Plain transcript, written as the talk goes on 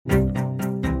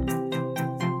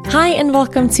Hi, and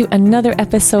welcome to another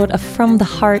episode of From the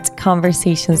Heart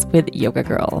Conversations with Yoga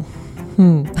Girl.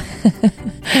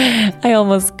 I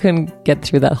almost couldn't get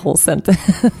through that whole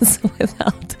sentence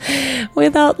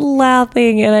without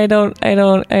laughing, and I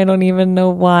don't even know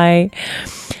why.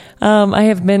 I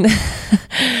have been.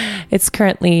 It's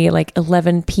currently like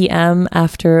 11 p.m.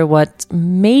 after what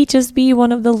may just be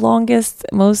one of the longest,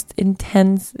 most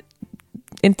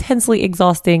intensely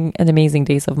exhausting and amazing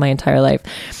days of my entire life.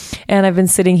 And I've been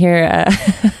sitting here.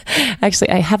 Actually,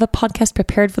 I have a podcast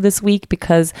prepared for this week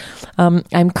because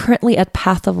I'm currently at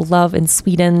Path of Love in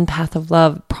Sweden, Path of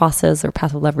Love process or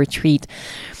Path of Love retreat.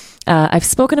 I've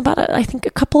spoken about it, I think,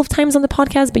 a couple of times on the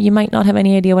podcast, but you might not have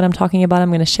any idea what I'm talking about. I'm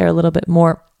going to share a little bit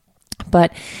more.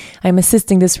 But I'm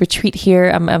assisting this retreat here.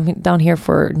 I'm down here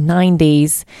for 9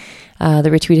 days. The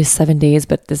retreat is 7 days,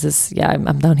 but this is,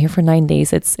 I'm down here for 9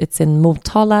 days. It's in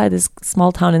Motala, this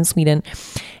small town in Sweden.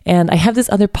 And I have this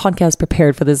other podcast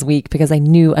prepared for this week because I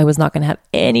knew I was not going to have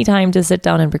any time to sit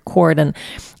down and record. And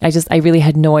I really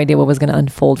had no idea what was going to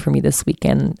unfold for me this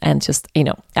weekend. And just,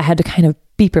 I had to kind of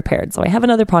be prepared. So I have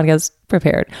another podcast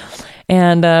prepared.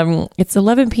 And it's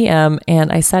 11 p.m.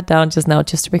 and I sat down just now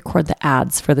just to record the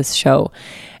ads for this show.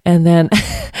 And then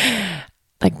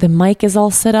like the mic is all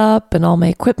set up and all my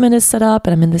equipment is set up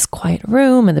and I'm in this quiet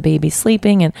room and the baby's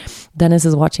sleeping and Dennis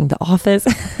is watching The Office.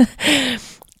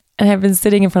 And I've been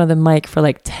sitting in front of the mic for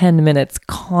like 10 minutes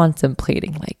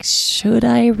contemplating, like, should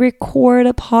I record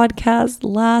a podcast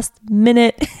last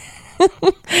minute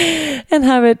and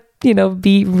have it,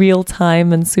 be real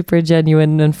time and super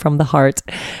genuine and from the heart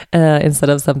instead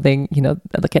of something,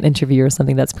 like an interview or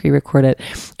something that's pre-recorded.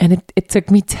 And it took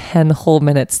me 10 whole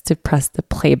minutes to press the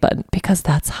play button because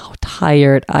that's how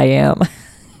tired I am.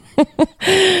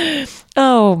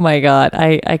 Oh my God.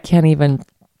 I can't even,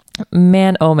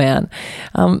 man, oh man.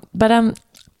 But I'm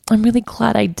really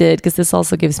glad I did because this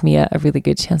also gives me a really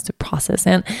good chance to process.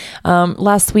 And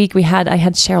last week I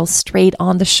had Cheryl Strait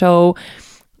on the show.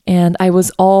 And I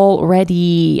was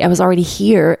already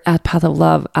here at Path of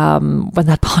Love when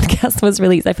that podcast was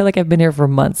released. I feel like I've been here for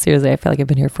months. Seriously, I feel like I've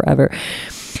been here forever.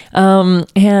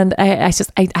 And I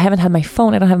haven't had my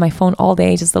phone. I don't have my phone all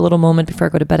day. Just a little moment before I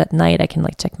go to bed at night, I can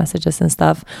like check messages and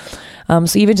stuff.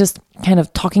 So even just kind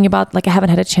of talking about, like, I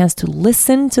haven't had a chance to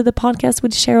listen to the podcast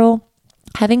with Cheryl.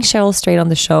 Having Cheryl Strait on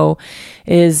the show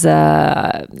is,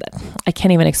 I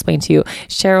can't even explain to you.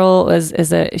 Cheryl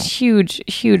is a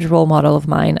huge role model of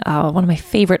mine. One of my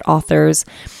favorite authors.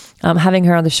 Having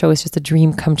her on the show is just a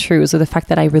dream come true. So the fact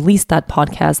that I released that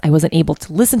podcast, I wasn't able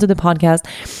to listen to the podcast.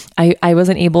 I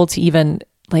wasn't able to even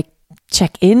like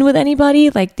check in with anybody.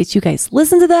 Like, did you guys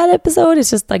listen to that episode? It's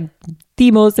just like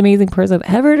the most amazing person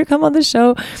ever to come on the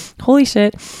show. Holy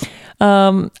shit.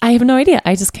 I have no idea.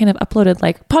 I just kind of uploaded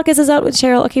like, podcast is out with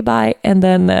Cheryl. Okay, bye. And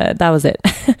then that was it.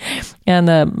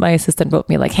 And my assistant wrote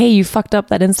me like, hey, you fucked up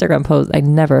that Instagram post. I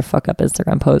never fuck up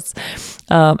Instagram posts.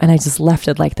 And I just left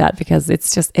it like that because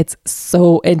it's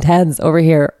so intense over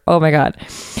here. Oh my God.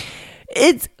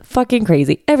 It's fucking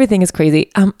crazy. Everything is crazy.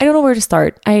 I don't know where to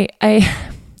start.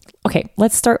 Okay,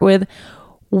 let's start with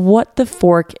what the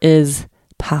fork is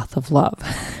Path of Love.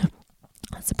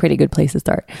 That's a pretty good place to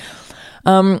start.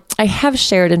 I have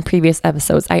shared in previous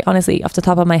episodes. I honestly, off the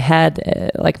top of my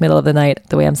head, like middle of the night,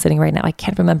 the way I'm sitting right now, I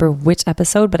can't remember which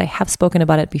episode, but I have spoken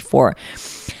about it before.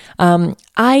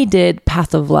 I did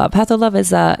Path of Love. Path of Love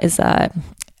is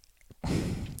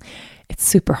it's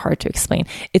super hard to explain.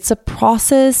 It's a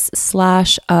process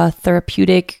 / a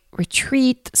therapeutic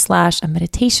retreat / a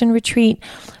meditation retreat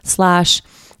 /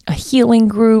 a healing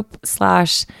group /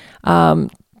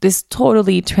 this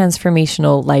totally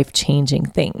transformational, life-changing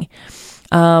thing.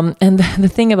 And the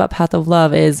thing about Path of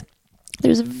Love is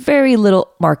there's very little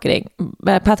marketing.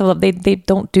 Path of Love, they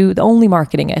don't do, the only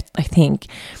marketing I think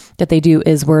that they do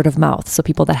is word of mouth. So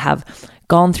people that have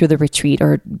gone through the retreat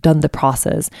or done the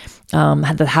process,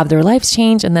 that have their lives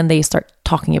change, and then they start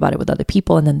talking about it with other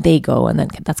people, and then they go, and then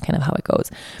that's kind of how it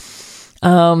goes.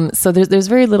 So there's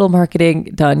very little marketing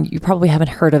done. You probably haven't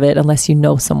heard of it unless you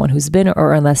know someone who's been,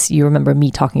 or unless you remember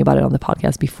me talking about it on the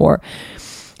podcast before.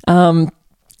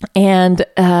 And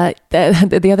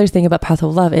the other thing about Path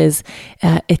of Love is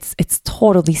it's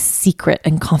totally secret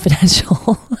and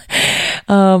confidential.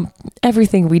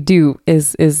 Everything we do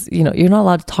is you're not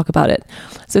allowed to talk about it.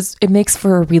 So it makes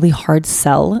for a really hard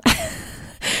sell.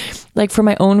 Like for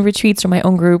my own retreats or my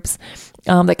own groups,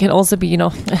 that can also be,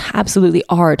 absolutely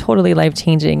are totally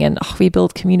life-changing, and we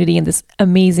build community in this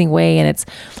amazing way, and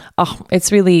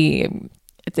it's really,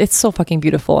 it's so fucking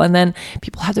beautiful. And then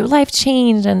people have their life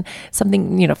changed and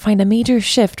something, find a major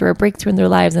shift or a breakthrough in their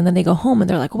lives, and then they go home and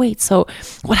they're like, wait, so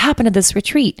what happened at this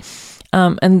retreat?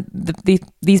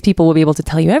 These people will be able to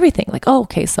tell you everything. Like, oh,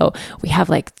 okay, so we have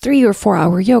like 3 or 4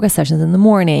 hour yoga sessions in the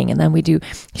morning, and then we do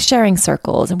sharing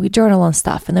circles, and we journal on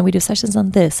stuff, and then we do sessions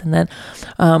on this, and then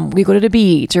we go to the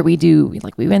beach, or we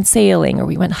went sailing, or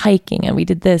we went hiking, and we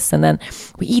did this, and then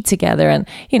we eat together, and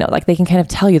like they can kind of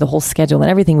tell you the whole schedule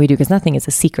and everything we do, because nothing is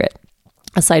a secret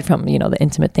aside from the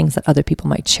intimate things that other people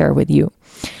might share with you.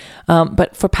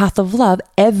 But for Path of Love,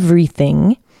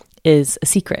 everything is a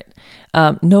secret.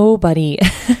 Nobody,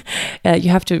 you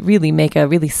have to really make a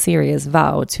really serious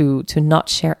vow to not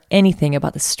share anything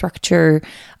about the structure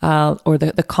or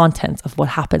the content of what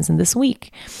happens in this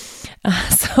week.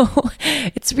 So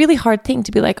it's a really hard thing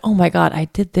to be like, oh my God, I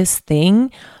did this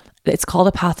thing. It's called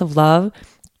a Path of Love.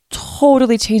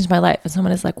 Totally changed my life. And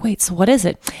someone is like, wait, so what is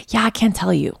it? Yeah, I can't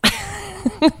tell you.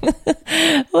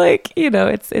 Like,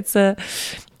 it's a,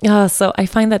 so I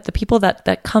find that the people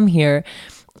that come here,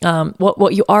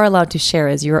 what you are allowed to share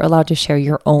is you're allowed to share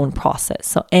your own process.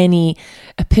 So any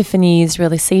epiphanies,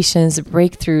 realizations,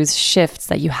 breakthroughs, shifts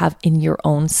that you have in your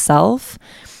own self,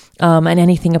 and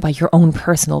anything about your own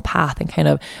personal path and kind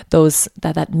of those,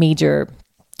 that major,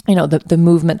 the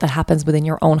movement that happens within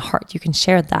your own heart. You can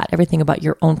share that, everything about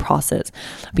your own process,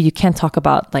 but you can't talk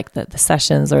about like the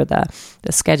sessions or the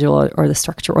schedule or the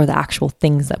structure or the actual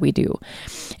things that we do.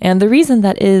 And the reason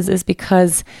that is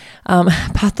because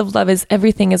Path of Love is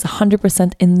everything is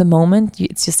 100% in the moment.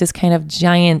 It's just this kind of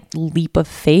giant leap of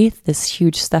faith, this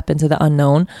huge step into the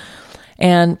unknown.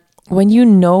 And when you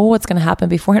know what's going to happen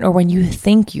beforehand, or when you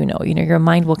think your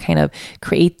mind will kind of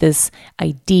create this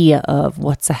idea of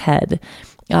what's ahead.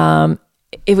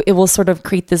 It will sort of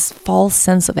create this false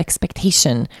sense of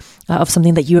expectation of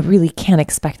something that you really can't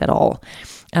expect at all.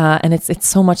 And it's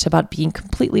so much about being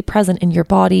completely present in your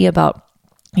body, about,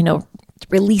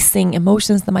 releasing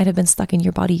emotions that might have been stuck in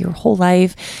your body your whole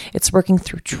life. It's working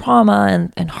through trauma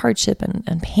and hardship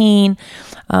and pain,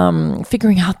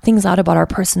 figuring out things out about our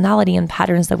personality and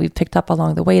patterns that we've picked up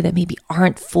along the way that maybe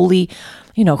aren't fully,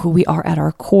 who we are at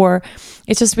our core.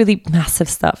 It's just really massive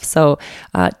stuff. So,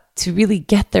 to really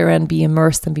get there and be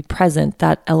immersed and be present,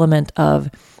 that element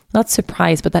of, not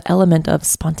surprise, but that element of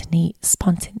spontaneity.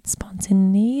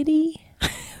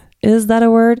 Is that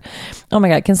a word? Oh my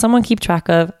God. Can someone keep track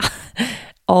of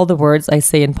all the words I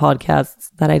say in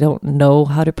podcasts that I don't know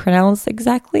how to pronounce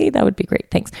exactly? That would be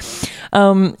great. Thanks.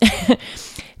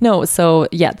 No, so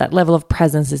yeah, that level of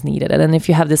presence is needed. And then if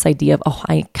you have this idea of, oh,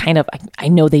 I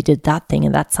know they did that thing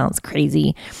and that sounds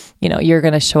crazy, you're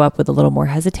going to show up with a little more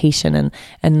hesitation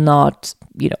and not,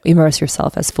 immerse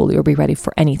yourself as fully or be ready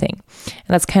for anything. And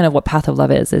that's kind of what Path of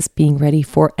Love is being ready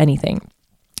for anything.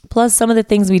 Plus, some of the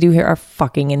things we do here are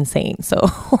fucking insane. So,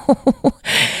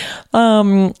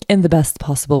 in the best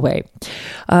possible way.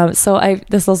 This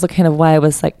is also kind of why I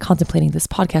was like contemplating this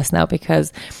podcast now,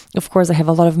 because of course I have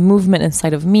a lot of movement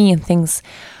inside of me and things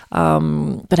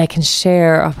that I can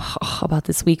share about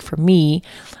this week for me.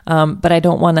 But I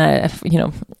don't want to,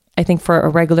 I think for a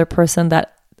regular person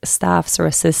that staffs or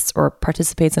assists or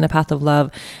participates in a Path of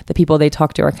Love, the people they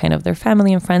talk to are kind of their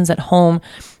family and friends at home,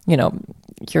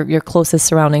 your closest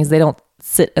surroundings. They don't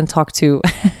sit and talk to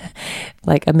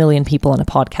like a million people on a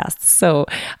podcast. So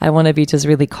I want to be just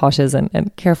really cautious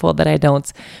and careful that I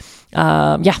don't,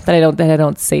 that I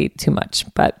don't say too much.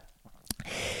 But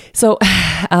so,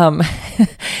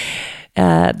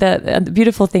 the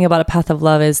beautiful thing about a Path of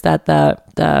Love is that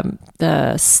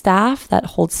the staff that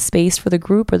holds space for the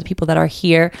group, or the people that are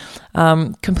here,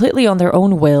 completely on their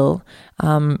own will,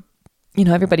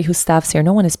 everybody who staffs here,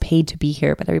 no one is paid to be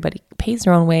here, but everybody pays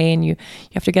their own way, and you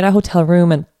have to get a hotel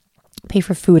room and pay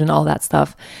for food and all that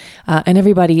stuff. And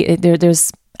everybody,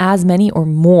 there's as many or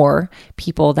more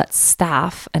people that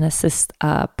staff and assist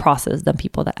process than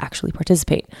people that actually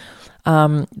participate.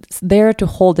 There to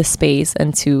hold the space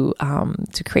and to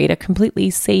create a completely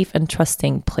safe and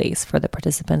trusting place for the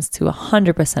participants to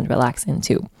 100% relax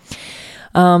into.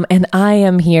 And I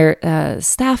am here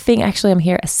staffing. Actually, I'm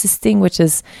here assisting, which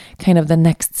is kind of the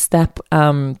next step.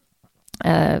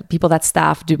 People that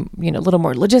staff do, a little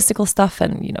more logistical stuff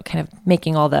and, kind of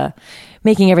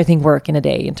making everything work in a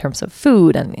day in terms of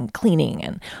food and cleaning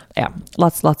and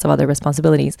lots of other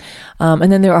responsibilities.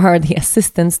 And then there are the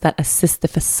assistants that assist the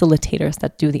facilitators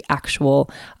that do the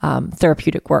actual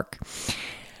therapeutic work.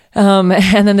 And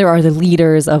then there are the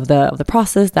leaders of the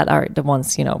process that are the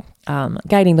ones,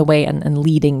 guiding the way and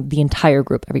leading the entire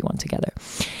group, everyone together.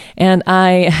 And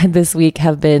I, this week,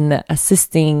 have been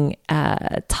assisting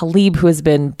Talib, who has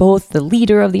been both the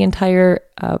leader of the entire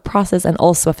process and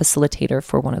also a facilitator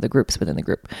for one of the groups within the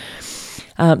group.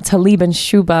 Talib and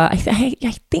Shuba. I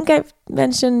think I've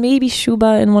mentioned maybe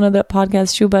Shuba in one of the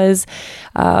podcasts. Shuba is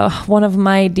one of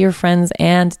my dear friends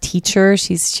and teacher.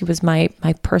 She was my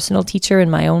personal teacher in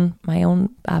my own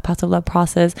Path of Love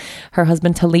process. Her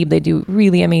husband Talib, they do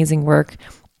really amazing work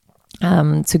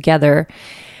together.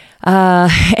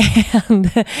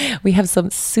 And we have some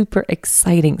super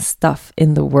exciting stuff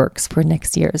in the works for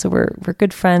next year. So we're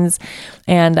good friends.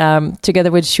 And together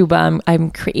with Shuba,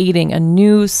 I'm creating a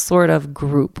new sort of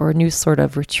group or a new sort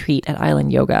of retreat at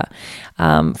Island Yoga.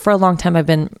 For a long time,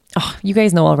 you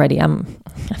guys know already,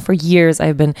 for years,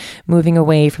 I've been moving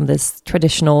away from this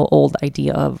traditional old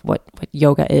idea of what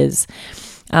yoga is.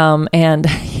 And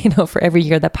for every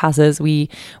year that passes,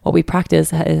 what we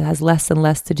practice has less and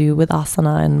less to do with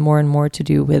asana and more to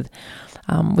do with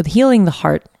healing the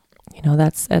heart.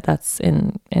 That's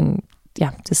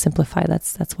to simplify,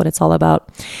 that's what it's all about.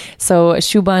 So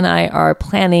Shuba and I are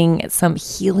planning some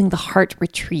healing the heart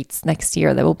retreats next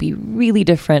year that will be really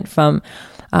different from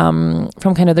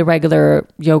kind of the regular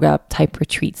yoga type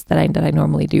retreats that I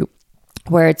normally do,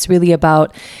 where it's really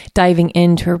about diving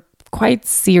into quite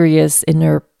serious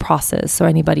inner process. So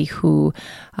anybody who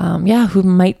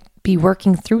might be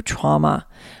working through trauma,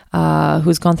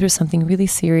 who's gone through something really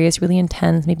serious, really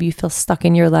intense, maybe you feel stuck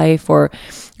in your life, or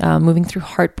moving through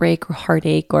heartbreak or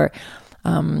heartache, or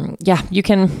you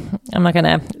can, I'm not going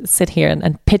to sit here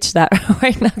and pitch that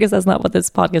right now because that's not what this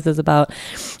podcast is about.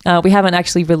 We haven't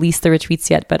actually released the retreats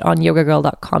yet, but on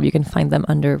yogagirl.com, you can find them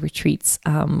under retreats.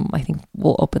 I think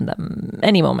we'll open them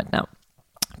any moment now.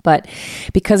 But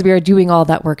because we are doing all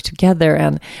that work together,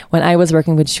 and when I was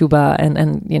working with Shuba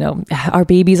and our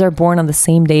babies are born on the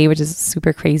same day, which is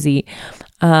super crazy.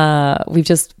 We've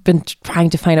just been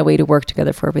trying to find a way to work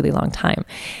together for a really long time.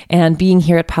 And being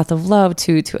here at Path of Love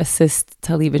to assist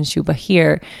Talib and Shuba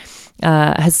here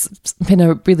has been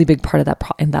a really big part of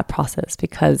that process,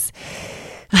 because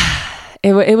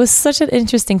it was such an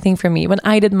interesting thing for me. When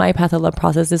I did my Path of Love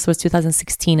process, this was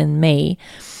 2016 in May.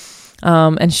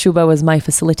 And Shuba was my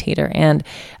facilitator. And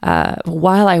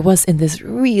while I was in this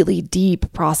really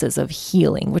deep process of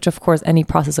healing, which of course any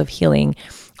process of healing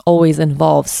always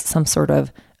involves some sort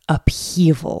of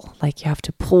upheaval, like you have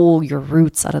to pull your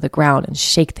roots out of the ground and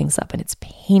shake things up, and it's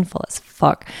painful as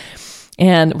fuck.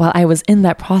 And while I was in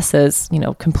that process,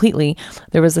 completely,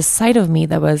 there was a side of me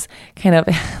that was kind of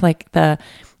like the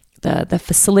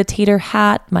facilitator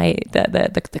hat,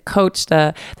 the coach,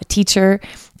 the teacher,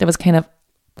 that was kind of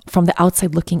from the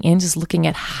outside looking in, just looking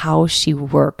at how she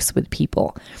works with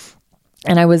people.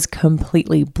 And I was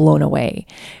completely blown away.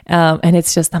 And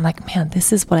it's just, I'm like, man,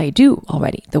 this is what I do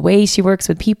already. The way she works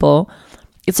with people,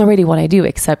 it's already what I do,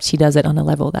 except she does it on a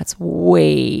level that's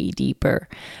way deeper,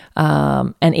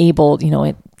 and able,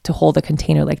 to hold a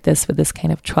container like this with this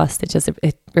kind of trust.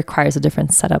 It requires a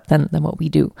different setup than what we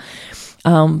do.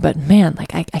 But man,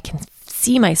 like I can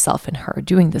see myself in her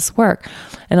doing this work.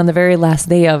 And on the very last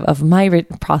day of my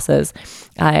process,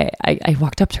 I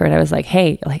walked up to her and I was like,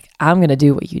 hey, like, I'm going to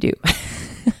do what you do.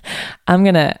 I'm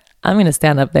going to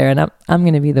stand up there and I'm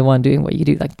going to be the one doing what you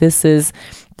do. Like, this is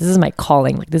my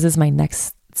calling. Like, this is my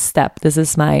next step. This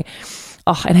is my,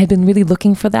 and I'd been really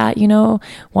looking for that,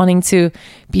 wanting to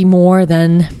be more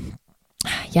than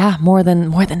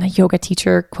a yoga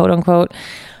teacher, quote unquote,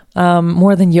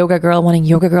 more than yoga girl, wanting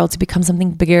yoga girl to become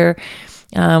something bigger,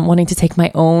 wanting to take my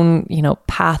own,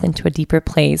 path into a deeper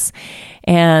place.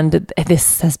 And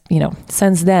this has,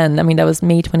 since then, that was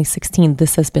May 2016,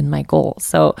 this has been my goal.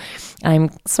 So I'm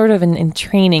sort of in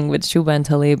training with Shuba and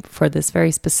Talib for this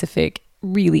very specific,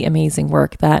 really amazing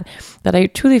work that I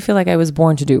truly feel like I was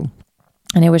born to do.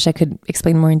 And I wish I could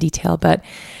explain more in detail, but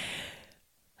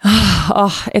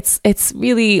it's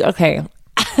really, okay.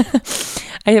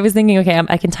 I was thinking, okay,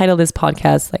 I can title this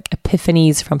podcast like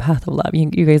Epiphanies from Path of Love.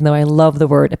 You guys know I love the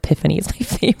word epiphany. It's my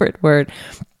favorite word.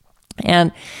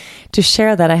 And to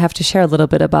share that, I have to share a little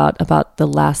bit about the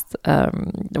last,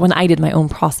 when I did my own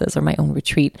process or my own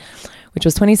retreat, which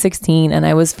was 2016. And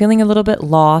I was feeling a little bit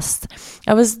lost.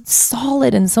 I was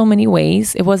solid in so many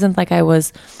ways. It wasn't like I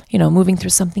was, moving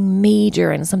through something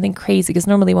major and something crazy. Because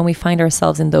normally when we find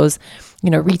ourselves in those,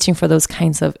 reaching for those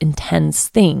kinds of intense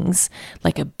things,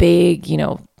 like a big,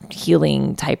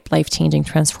 healing type, life-changing,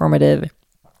 transformative,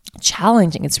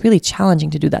 challenging. It's really challenging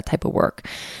to do that type of work.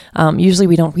 Usually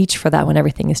we don't reach for that when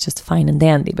everything is just fine and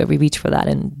dandy, but we reach for that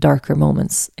in darker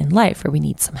moments in life where we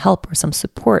need some help or some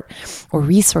support or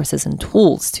resources and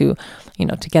tools to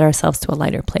get ourselves to a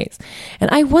lighter place. And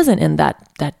I wasn't in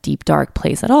that deep, dark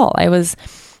place at all. I was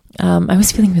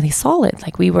feeling really solid.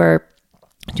 Like we were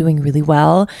doing really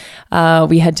well.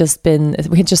 We had just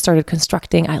started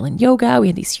constructing Island Yoga. We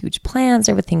had these huge plans.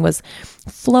 Everything was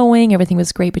flowing. Everything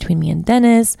was great between me and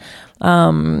Dennis.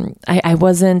 I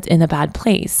wasn't in a bad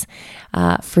place.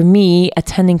 For me,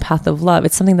 attending Path of Love,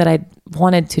 it's something that I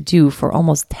wanted to do for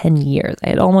almost 10 years. I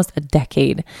had almost a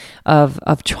decade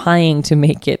of trying to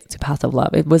make it to Path of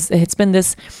Love. It's been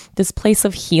this place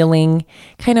of healing,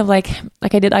 kind of like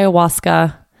I did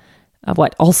ayahuasca,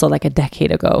 also like a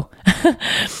decade ago.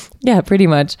 Yeah, pretty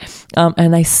much.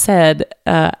 And I said,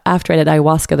 after I did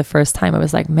ayahuasca the first time, I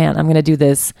was like, man, I'm going to do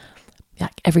this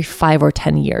like every 5 or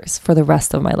 10 years for the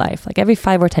rest of my life. Like every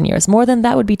 5 or 10 years. More than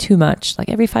that would be too much. Like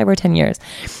every 5 or 10 years.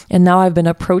 And now I've been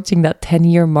approaching that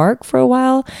 10-year mark for a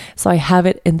while. So I have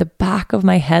it in the back of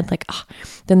my head, like,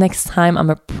 the next time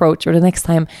I'm approached, or the next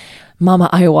time Mama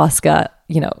Ayahuasca,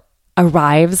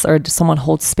 arrives, or someone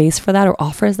holds space for that or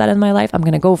offers that in my life, I'm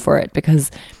going to go for it,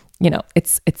 because,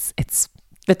 it's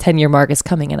the 10-year mark is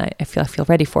coming, and I feel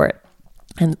ready for it.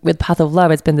 And with Path of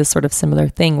Love, it's been this sort of similar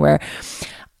thing where,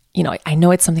 I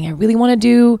know it's something I really want to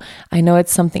do. I know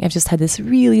it's something I've just had this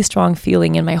really strong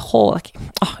feeling in my whole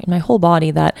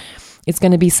body that it's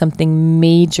going to be something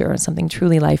major, something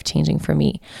truly life-changing for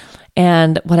me.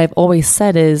 And what I've always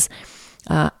said is,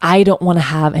 I don't want to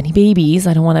have any babies.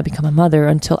 I don't want to become a mother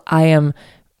until I am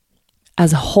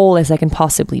as whole as I can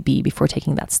possibly be before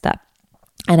taking that step.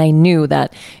 And I knew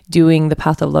that doing the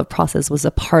Path of Love process was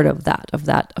a part of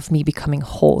of me becoming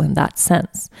whole in that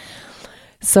sense.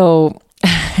 So,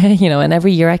 and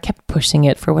every year I kept pushing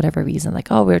it for whatever reason,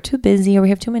 like, we're too busy, or we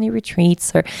have too many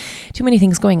retreats, or too many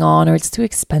things going on, or it's too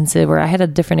expensive, or I had a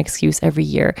different excuse every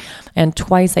year. And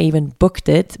twice I even booked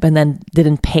it, but then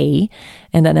didn't pay,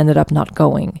 and then ended up not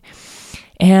going.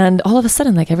 And all of a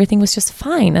sudden, like, everything was just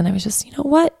fine. And I was just,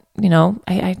 what?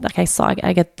 I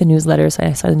get the newsletter. So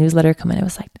I saw the newsletter come in. I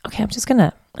was like, okay, I'm just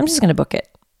gonna book it.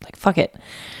 Like, fuck it.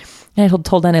 And I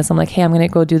told Dennis, I'm like, hey, I'm going to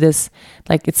go do this.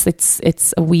 Like,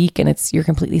 it's a week, and you're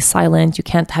completely silent. You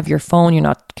can't have your phone. You're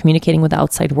not communicating with the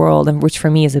outside world. And which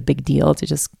for me is a big deal, to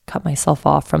just cut myself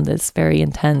off from this very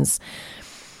intense,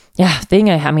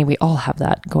 thing. We all have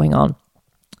that going on.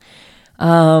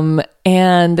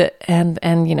 And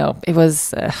it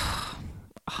was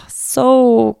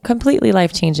so completely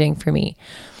life-changing for me.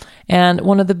 And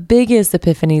one of the biggest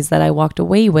epiphanies that I walked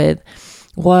away with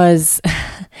was,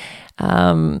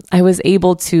 I was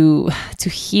able to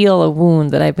heal a wound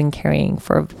that I've been carrying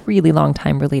for a really long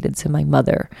time related to my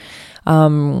mother.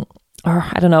 Or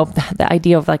I don't know, the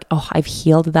idea of like, I've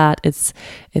healed that. It's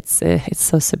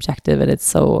so subjective, and it's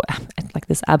so like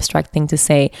this abstract thing to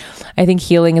say. I think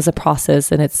healing is a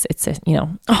process, and it's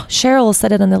Cheryl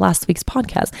said it on the last week's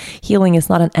podcast. Healing is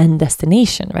not an end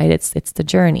destination, right? It's the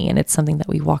journey, and it's something that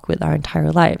we walk with our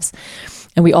entire lives.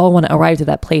 And we all want to arrive to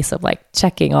that place of like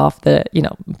checking it off the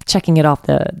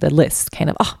list, kind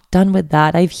of, done with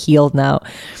that. I've healed now.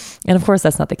 And of course,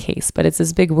 that's not the case, but it's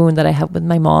this big wound that I have with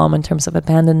my mom in terms of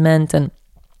abandonment, and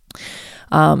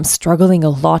struggling a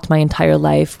lot my entire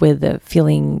life with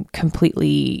feeling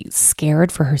completely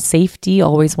scared for her safety,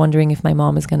 always wondering if my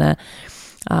mom is going to,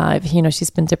 she's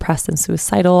been depressed and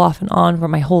suicidal off and on for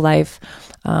my whole life,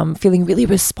 feeling really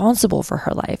responsible for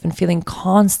her life and feeling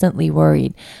constantly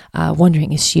worried,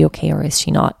 wondering, is she okay or is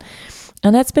she not?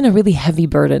 And that's been a really heavy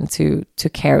burden to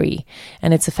carry.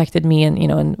 And it's affected me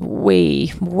in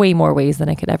way, way more ways than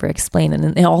I could ever explain.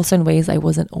 And also in ways I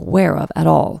wasn't aware of at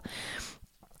all.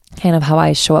 Kind of how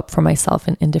I show up for myself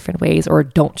in different ways, or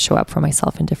don't show up for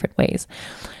myself in different ways.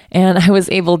 And I was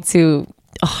able to,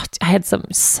 I had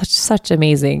such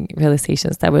amazing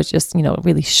realizations that was just,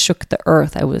 really shook the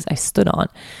earth I stood on.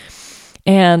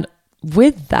 And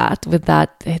with that,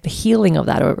 the healing of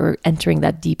that, or entering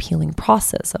that deep healing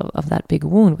process of that big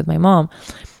wound with my mom,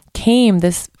 came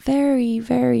this very,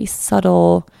 very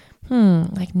subtle,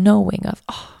 like knowing of,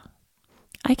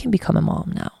 I can become a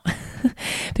mom now.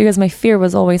 Because my fear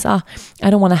was always, I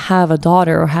don't want to have a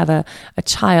daughter or have a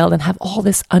child and have all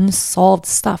this unsolved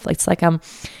stuff. It's like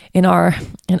in our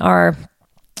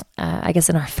I guess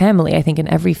in our family, I think in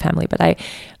every family, but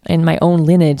in my own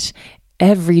lineage,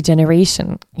 every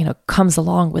generation, comes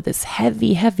along with this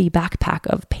heavy, heavy backpack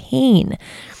of pain,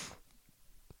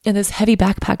 and this heavy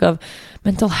backpack of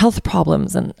mental health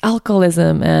problems and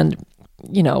alcoholism and,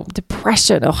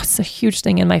 depression. It's a huge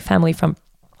thing in my family from,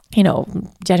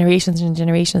 generations and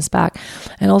generations back,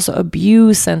 and also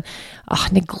abuse and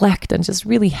neglect and just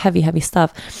really heavy, heavy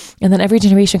stuff. And then every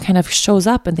generation kind of shows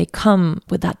up and they come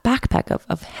with that backpack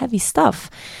of heavy stuff.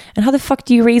 And how the fuck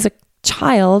do you raise a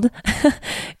child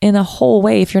in a whole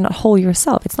way if you're not whole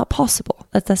yourself? It's not possible.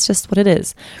 That's just what it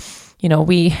is.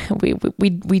 we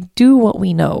do what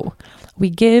we know. We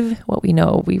give what we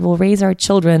know. We will raise our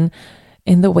children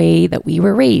in the way that we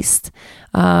were raised,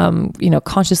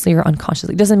 consciously or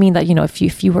unconsciously. It doesn't mean that,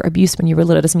 if you were abused when you were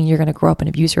little, it doesn't mean you're going to grow up and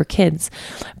abuse your kids.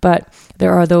 But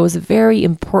there are those very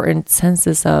important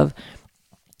senses of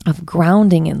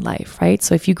grounding in life, right?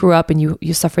 So if you grew up and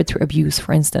you suffered through abuse,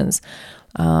 for instance,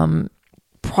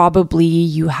 probably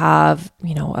you have,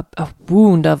 a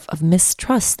wound of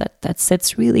mistrust that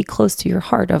sits really close to your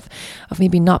heart of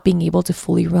maybe not being able to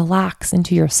fully relax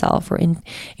into yourself or in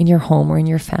your home or in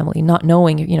your family, not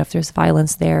knowing, if there's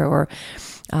violence there or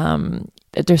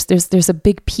there's a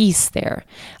big piece there.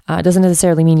 It doesn't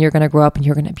necessarily mean you're going to grow up and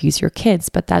you're going to abuse your kids,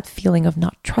 but that feeling of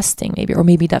not trusting or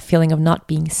maybe that feeling of not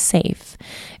being safe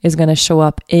is going to show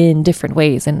up in different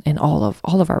ways in all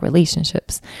of our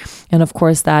relationships. And of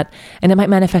course and it might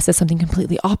manifest as something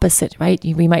completely opposite, right?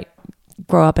 We might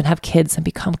grow up and have kids and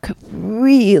become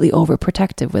really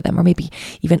overprotective with them, or maybe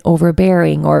even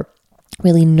overbearing or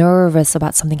really nervous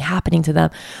about something happening to them.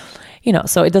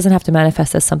 So it doesn't have to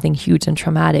manifest as something huge and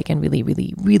traumatic and really,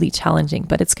 really, really challenging,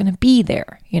 but it's going to be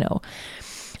there,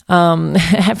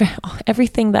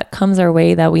 everything that comes our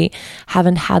way that we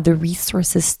haven't had the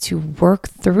resources to work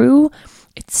through,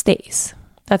 it stays.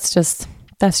 That's just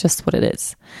what it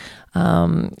is.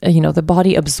 The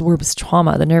body absorbs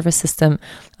trauma. The nervous system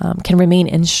can remain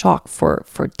in shock for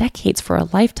decades, for a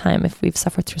lifetime, if we've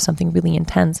suffered through something really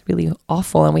intense, really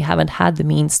awful, and we haven't had the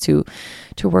means to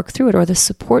work through it, or the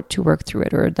support to work through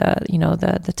it, or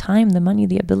the time, the money,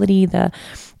 the ability, the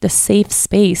safe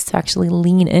space to actually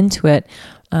lean into it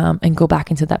and go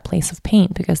back into that place of pain,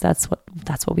 because that's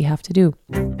what we have to do.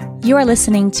 You are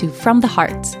listening to From the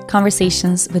Heart,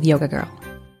 Conversations with Yoga Girl.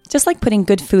 Just like putting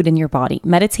good food in your body,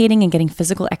 meditating and getting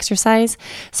physical exercise,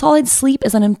 solid sleep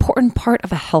is an important part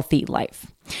of a healthy life.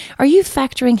 Are you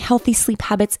factoring healthy sleep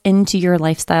habits into your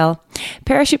lifestyle?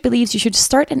 Parachute believes you should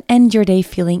start and end your day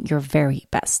feeling your very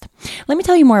best. Let me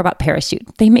tell you more about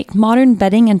Parachute. They make modern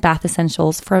bedding and bath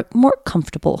essentials for a more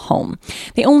comfortable home.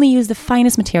 They only use the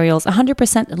finest materials,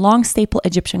 100% long staple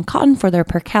Egyptian cotton for their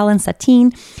percale and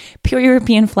sateen, pure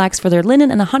European flax for their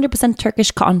linen, and 100%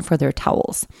 Turkish cotton for their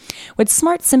towels. With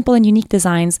smart, simple, and unique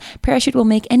designs, Parachute will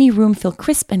make any room feel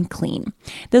crisp and clean.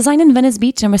 Designed in Venice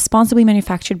Beach and responsibly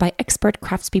manufactured by expert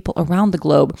craftspeople around the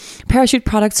globe, Parachute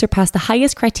products surpass the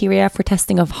highest criteria for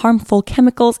testing of harmful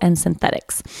chemicals and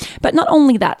synthetics. But not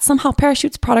only that, somehow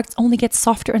Parachute's products only get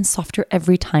softer and softer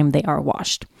every time they are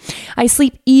washed. I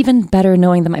sleep even better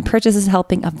knowing that my purchase is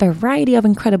helping a variety of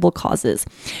incredible causes.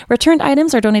 Returned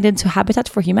items are donated to Habitat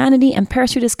for Humanity, and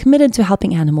Parachute is committed to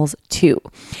helping animals too.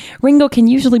 Ringo can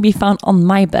usually be found on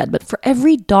my bed, but for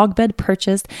every dog bed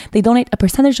purchased, they donate a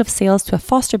percentage of sales to a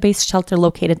foster-based shelter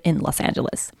located in Los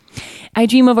Angeles. I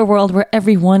dream of a world where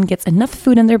everyone gets enough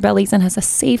food in their bellies and has a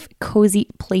safe, cozy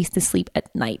place to sleep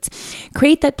at night.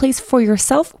 Create that place for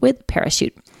yourself with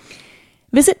Parachute.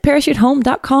 Visit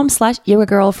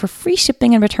parachutehome.com/yogagirl for free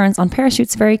shipping and returns on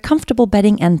Parachute's very comfortable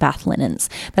bedding and bath linens.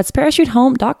 That's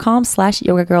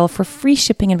parachutehome.com/yogagirl for free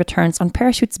shipping and returns on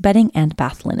Parachute's bedding and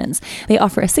bath linens. They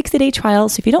offer a 60-day trial,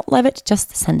 so if you don't love it,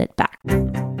 just send it back.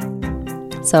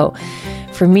 So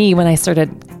for me, when I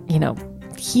started,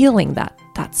 healing that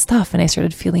stuff, and I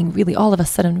started feeling really, all of a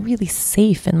sudden, really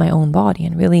safe in my own body,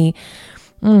 and really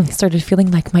started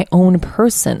feeling like my own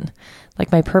person,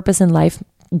 like my purpose in life.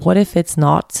 What if it's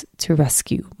not to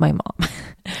rescue my mom?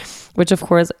 Which, of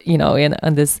course,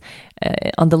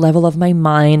 on the level of my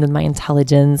mind and my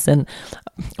intelligence, and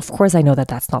of course, I know that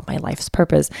that's not my life's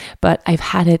purpose, but I've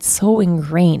had it so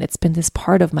ingrained. It's been this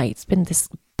part of it's been this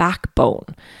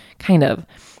backbone, kind of,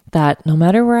 that no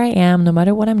matter where I am, no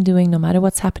matter what I'm doing, no matter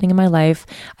what's happening in my life,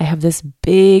 I have this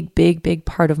big, big, big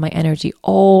part of my energy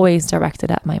always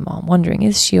directed at my mom, wondering,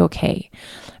 is she okay?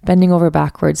 Bending over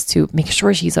backwards to make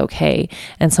sure she's okay.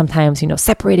 And sometimes,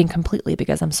 separating completely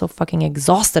because I'm so fucking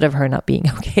exhausted of her not being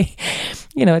okay.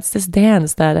 It's this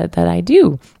dance that I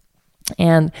do.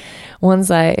 And once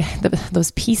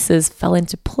those pieces fell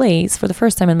into place for the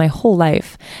first time in my whole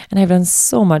life, and I've done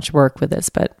so much work with this,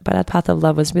 but that path of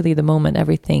love was really the moment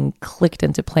everything clicked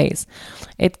into place.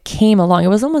 It came along. It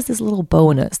was almost this little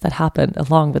bonus that happened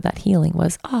along with that healing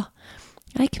was,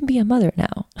 I can be a mother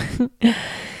now.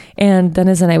 And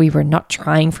Dennis and I, we were not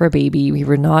trying for a baby. We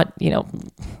were not,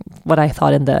 what I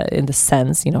thought in the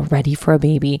sense, ready for a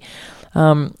baby.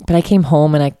 But I came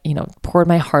home and I, poured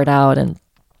my heart out and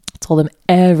told him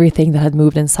everything that had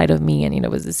moved inside of me. And, it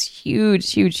was this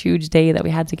huge, huge, huge day that we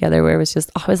had together where it was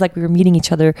just, it was like we were meeting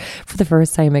each other for the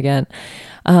first time again.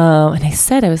 And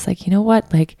I was like, you know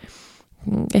what? Like,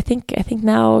 I think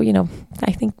now,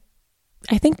 I think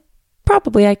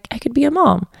probably I could be a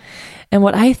mom. And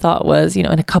what I thought was, in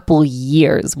a couple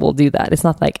years we'll do that. It's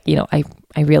not like, I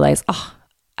realized,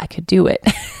 I could do it.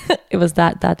 It was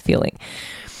that feeling.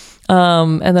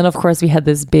 And then of course we had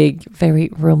this big, very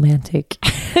romantic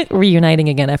reuniting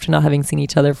again after not having seen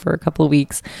each other for a couple of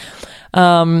weeks.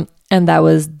 And that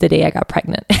was the day I got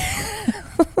pregnant.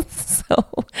 So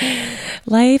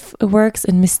life works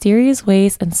in mysterious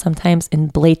ways and sometimes in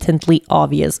blatantly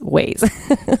obvious ways.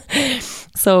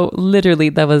 So literally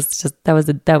that was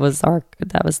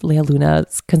Lea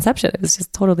Luna's conception. It was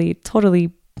just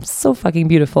totally so fucking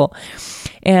beautiful.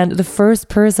 And the first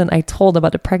person I told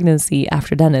about the pregnancy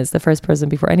after Dennis, the first person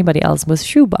before anybody else, was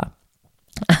Shuba.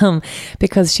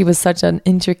 Because she was such an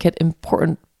intricate,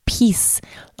 important piece,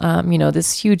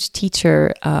 this huge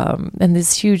teacher, and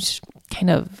this huge kind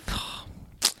of,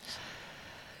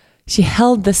 she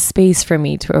held the space for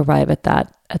me to arrive at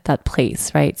that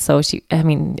place, right? So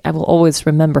I will always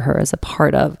remember her as a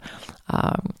part of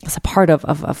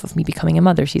me becoming a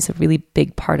mother. She's a really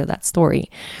big part of that story.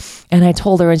 And I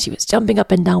told her, and she was jumping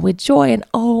up and down with joy, and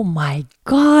oh my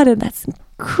God, and that's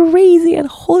crazy, and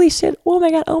holy shit, oh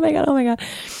my God.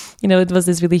 It was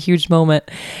this really huge moment.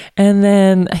 And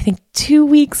then I think 2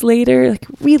 weeks later, like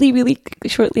really, really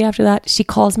shortly after that, she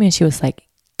calls me and she was like,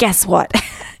 guess what?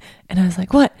 And I was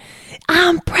like, what?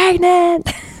 I'm pregnant.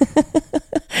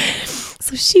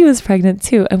 So she was pregnant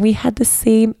too. And we had the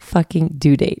same fucking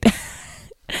due date.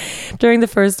 During the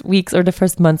first weeks or the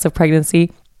first months of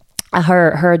pregnancy,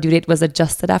 her due date was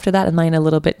adjusted after that, and mine a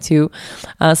little bit too.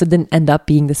 So it didn't end up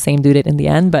being the same due date in the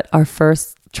end, but our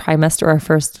first trimester, our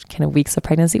first kind of weeks of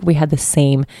pregnancy, we had the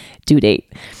same due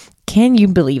date. Can you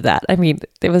believe that? I mean,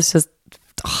 it was just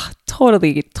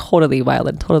totally wild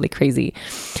and totally crazy.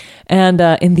 And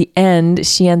in the end,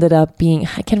 she ended up being,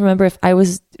 I can't remember if I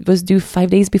was due 5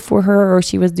 days before her or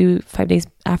she was due 5 days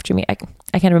after me. I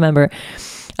can't remember.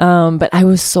 But I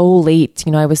was so late,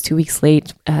 I was 2 weeks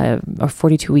late, or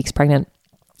 42 weeks pregnant.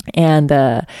 And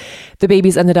the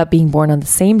babies ended up being born on the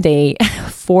same day,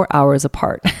 4 hours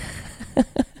apart.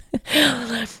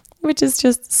 Which is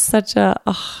just such a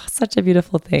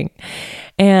beautiful thing.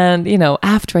 And,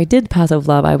 after I did Path of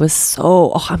Love, I was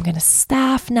so, I'm going to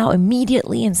staff now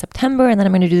immediately in September. And then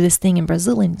I'm going to do this thing in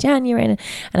Brazil in January. And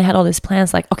I had all these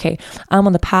plans like, okay, I'm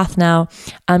on the path now.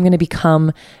 I'm going to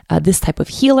become this type of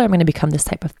healer. I'm going to become this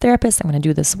type of therapist. I'm going to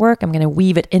do this work. I'm going to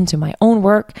weave it into my own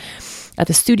work at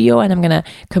the studio. And I'm going to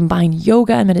combine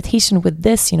yoga and meditation with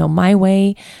this, my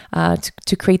way,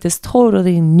 to create this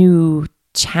totally new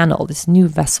channel, this new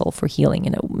vessel for healing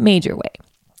in a major way.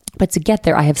 But to get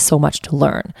there, I have so much to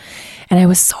learn. And I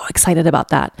was so excited about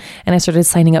that. And I started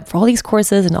signing up for all these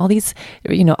courses and all these,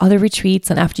 other retreats.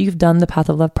 And after you've done the Path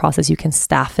of Love process, you can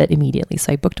staff it immediately.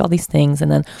 So I booked all these things, and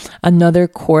then another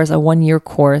course, a 1-year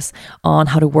course on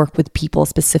how to work with people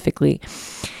specifically.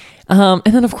 And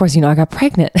then of course, I got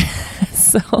pregnant.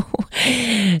 So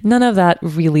none of that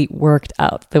really worked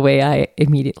out the way I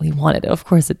immediately wanted it. Of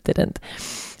course it didn't.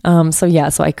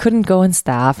 So I couldn't go and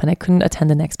staff, and I couldn't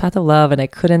attend the next Path of Love, and I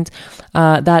couldn't,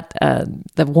 the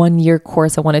 1-year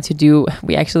course I wanted to do,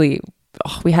 we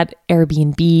had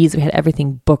Airbnbs, we had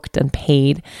everything booked and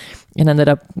paid, and ended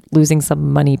up losing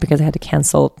some money because I had to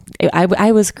cancel.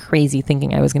 I was crazy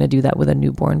thinking I was going to do that with a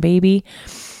newborn baby.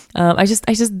 I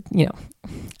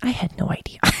had no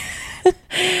idea.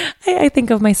 I think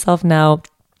of myself now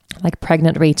like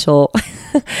pregnant Rachel,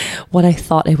 what I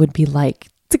thought it would be like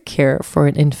to care for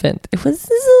an infant. It was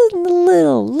a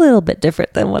little bit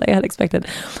different than what I had expected.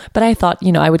 But I thought,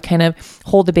 I would kind of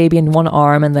hold the baby in one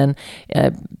arm and then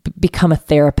become a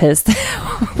therapist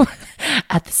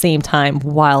at the same time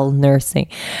while nursing.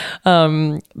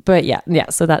 But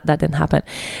so that didn't happen.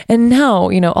 And now,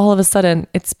 all of a sudden,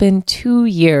 it's been 2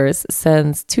 years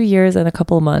and a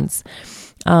couple of months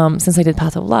since I did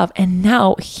Path of Love. And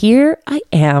now here I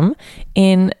am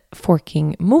in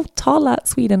fucking Motala,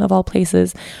 Sweden, of all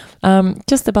places,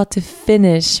 just about to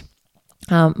finish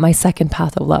my second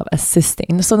Path of Love,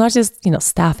 assisting. So not just,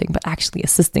 staffing, but actually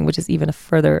assisting, which is even a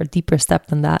deeper step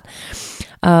than that.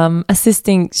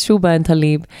 Assisting Shuba and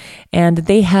Talib. And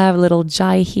they have little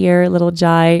Jai here,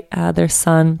 their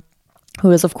son,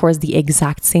 who is of course the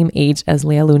exact same age as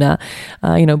Lea Luna,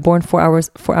 born 4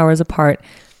 hours apart.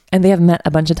 And they have met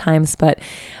a bunch of times, but,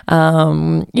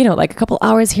 like a couple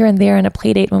hours here and there and a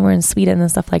play date when we're in Sweden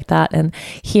and stuff like that. And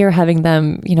here having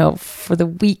them, for the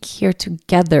week here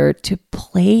together to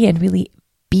play and really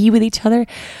be with each other,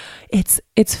 it's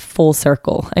full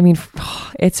circle. I mean,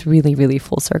 it's really, really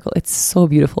full circle. It's so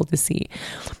beautiful to see.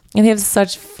 And they have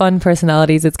such fun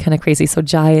personalities. It's kind of crazy. So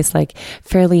Jai is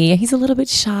he's a little bit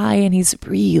shy and he's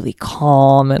really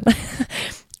calm and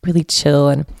really chill,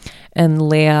 and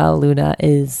Lea Luna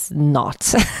is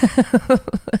not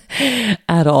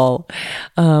at all.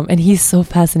 And he's so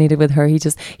fascinated with her.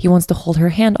 He wants to hold her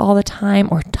hand all the time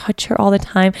or touch her all the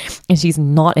time. And she's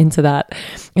not into that.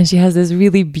 And she has this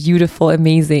really beautiful,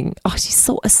 amazing, she's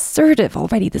so assertive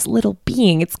already, this little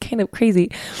being. It's kind of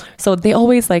crazy. So they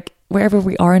always like, wherever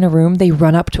we are in a room, they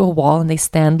run up to a wall and they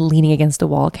stand leaning against a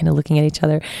wall, kind of looking at each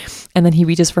other. And then he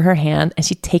reaches for her hand and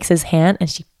she takes his hand and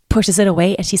she pushes it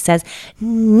away and she says,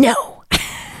 no.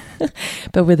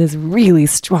 But with this really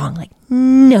strong, like,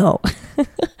 no.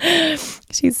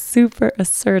 She's super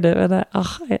assertive, and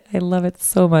I love it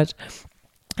so much.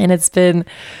 And it's been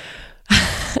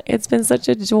such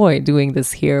a joy doing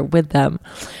this here with them.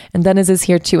 And Dennis is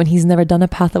here too, and he's never done a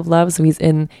path of love, so he's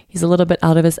a little bit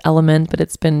out of his element, but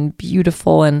it's been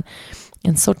beautiful and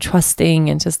so trusting,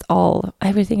 and just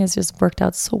everything has just worked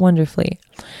out so wonderfully.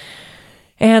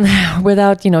 And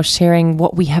without, sharing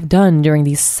what we have done during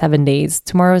these 7 days,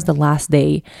 tomorrow is the last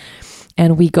day.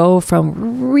 And we go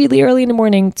from really early in the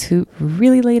morning to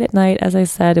really late at night. As I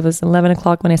said, it was 11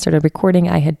 o'clock when I started recording.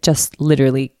 I had just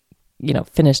literally,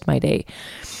 finished my day.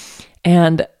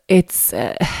 And it's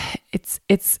the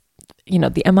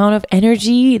amount of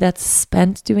energy that's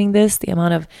spent doing this, the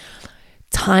amount of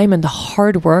time and the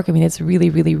hard work. I mean, it's really,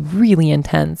 really, really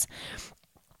intense.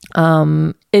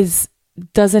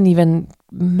 Doesn't even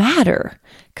matter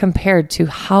compared to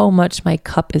how much my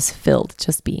cup is filled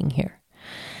just being here.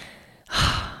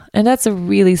 And that's a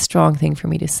really strong thing for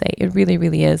me to say. It really,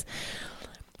 really is.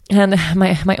 And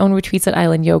my own retreats at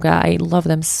Island Yoga, I love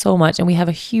them so much. And we have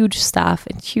a huge staff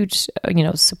and huge,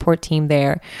 support team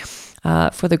there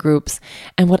for the groups.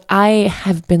 And what I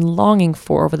have been longing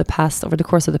for over the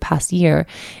course of the past year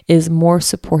is more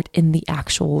support in the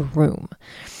actual room.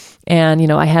 And,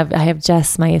 I have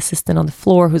Jess, my assistant on the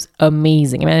floor, who's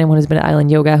amazing. I mean, anyone who's been at Island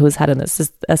Yoga, who's had an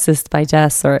assist by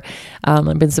Jess or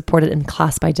been supported in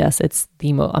class by Jess,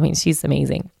 she's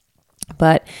amazing.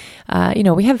 But,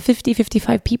 we have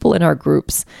 55 people in our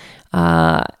groups.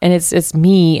 And it's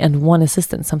me and one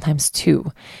assistant, sometimes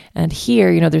two. And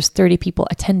here, there's 30 people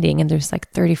attending, and there's like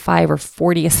 35 or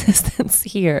 40 assistants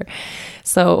here.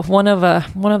 So one of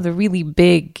the really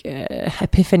big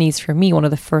epiphanies for me, one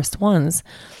of the first ones,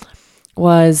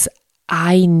 was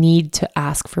I need to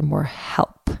ask for more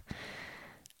help.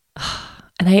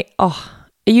 And it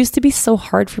used to be so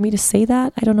hard for me to say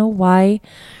that. I don't know why.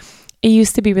 It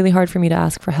used to be really hard for me to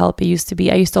ask for help. I used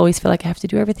to always feel like I have to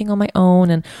do everything on my own,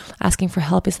 and asking for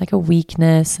help is like a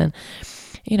weakness. And,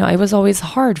 it was always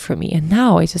hard for me. And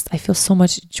now I feel so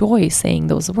much joy saying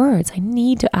those words. I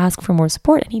need to ask for more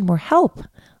support. I need more help.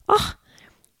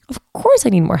 Of course I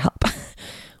need more help.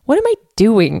 What am I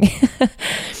doing?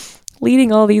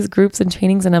 Leading all these groups and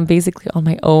trainings, and I'm basically on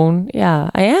my own. Yeah,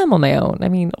 I am on my own. I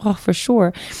mean, for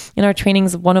sure. In our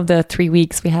trainings, one of the 3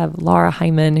 weeks, we have Laura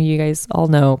Hyman, who you guys all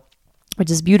know,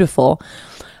 which is beautiful.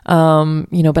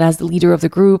 But as the leader of the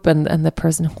group and the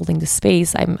person holding the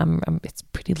space, it's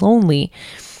pretty lonely,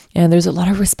 and there's a lot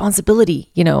of responsibility.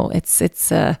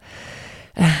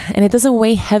 And it doesn't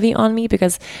weigh heavy on me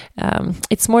because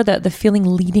it's more the feeling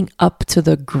leading up to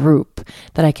the group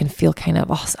that I can feel kind of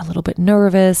a little bit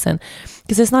nervous. And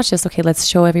because it's not just, okay, let's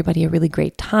show everybody a really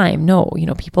great time. No,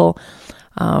 people,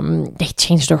 they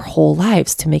changed their whole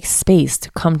lives to make space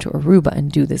to come to Aruba and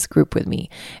do this group with me.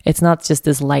 It's not just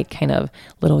this light kind of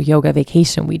little yoga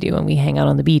vacation we do and we hang out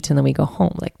on the beach and then we go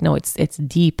home. Like, no, it's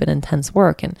deep and intense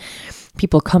work, and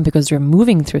people come because they're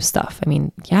moving through stuff. I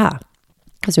mean, yeah,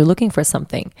 because you're looking for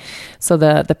something. So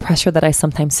the pressure that I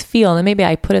sometimes feel, and maybe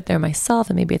I put it there myself,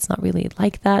 and maybe it's not really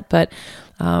like that, but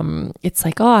it's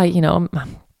like,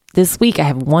 this week I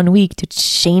have 1 week to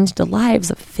change the lives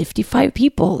of 55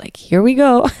 people. Like, here we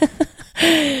go.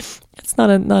 It's not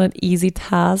an easy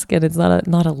task, and it's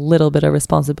not a little bit of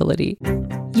responsibility.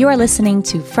 You are listening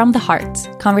to From the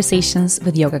Heart, Conversations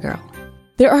with Yoga Girl.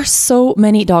 There are so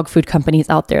many dog food companies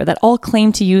out there that all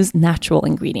claim to use natural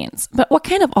ingredients. But what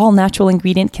kind of all-natural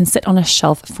ingredient can sit on a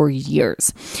shelf for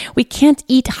years? We can't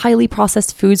eat highly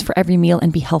processed foods for every meal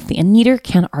and be healthy, and neither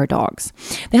can our dogs.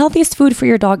 The healthiest food for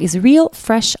your dog is real,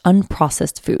 fresh,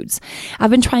 unprocessed foods. I've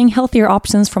been trying healthier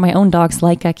options for my own dogs,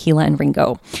 Laika, Keela, and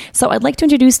Ringo. So I'd like to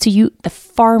introduce to you the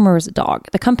Farmer's Dog,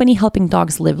 the company helping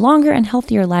dogs live longer and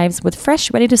healthier lives with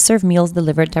fresh, ready-to-serve meals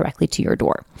delivered directly to your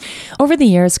door. Over the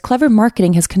years, clever marketing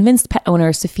marketing has convinced pet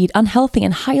owners to feed unhealthy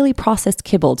and highly processed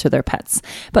kibble to their pets.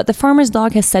 But the farmer's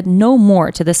dog has said no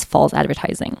more to this false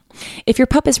advertising. If your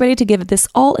pup is ready to give this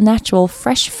all-natural,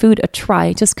 fresh food a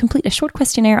try, just complete a short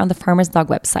questionnaire on the Farmer's Dog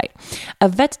website. A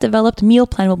vet-developed meal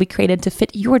plan will be created to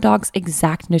fit your dog's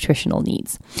exact nutritional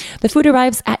needs. The food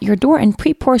arrives at your door in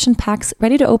pre-portioned packs,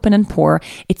 ready to open and pour.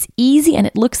 It's easy and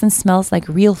it looks and smells like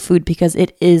real food because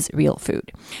it is real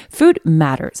food. Food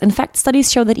matters. In fact,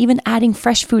 studies show that even adding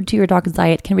fresh food to your dog's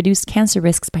diet can reduce cancer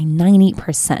risks by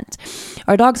 90%.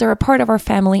 Our dogs are a part of our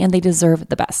family and they deserve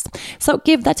the best. So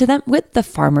give that to them with the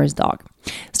Farmer's Dog.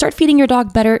 Start feeding your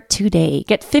dog better today.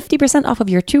 Get 50% off of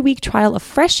your 2-week trial of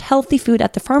fresh, healthy food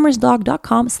at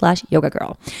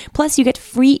thefarmersdog.com/yogagirl. Plus, you get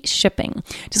free shipping.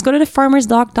 Just go to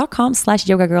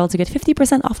thefarmersdog.com/yogagirl to get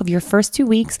 50% off of your first 2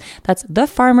 weeks. That's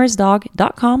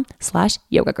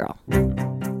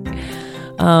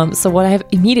thefarmersdog.com/yogagirl. So what I've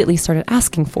immediately started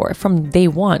asking for from day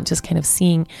one, just kind of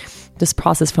seeing this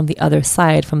process from the other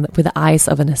side, with the eyes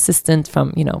of an assistant,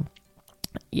 from,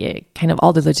 kind of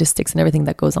all the logistics and everything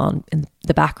that goes on in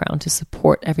the background to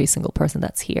support every single person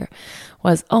that's here,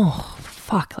 was,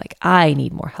 I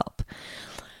need more help.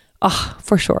 Oh,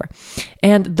 for sure.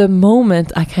 And the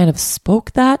moment I kind of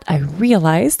spoke that, I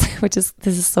realized, this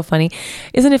is so funny.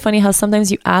 Isn't it funny how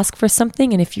sometimes you ask for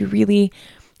something, and if you really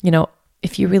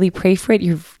pray for it,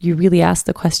 you really ask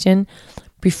the question,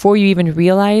 before you even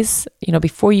realize,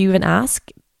 before you even ask,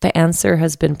 the answer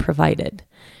has been provided.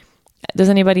 Does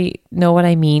anybody know what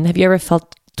I mean? Have you ever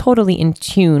felt totally in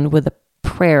tune with a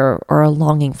prayer or a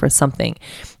longing for something,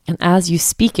 and as you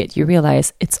speak it, you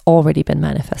realize it's already been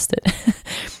manifested?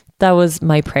 That was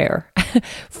my prayer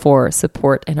for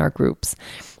support in our groups.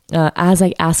 As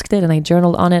I asked it and I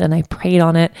journaled on it and I prayed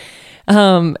on it,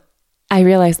 I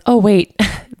realized,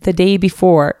 the day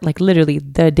before, literally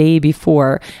the day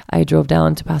before I drove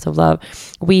down to Path of Love,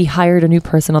 we hired a new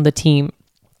person on the team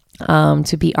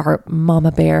to be our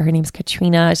mama bear. Her name's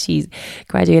Katrina. She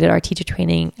graduated our teacher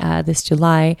training this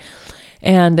July.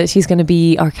 And she's going to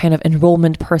be our kind of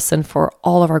enrollment person for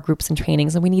all of our groups and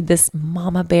trainings. And we need this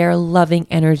mama bear loving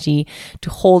energy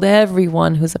to hold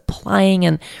everyone who's applying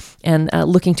and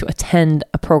looking to attend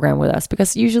a program with us.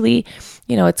 Because usually,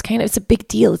 it's a big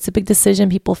deal. It's a big decision.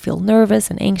 People feel nervous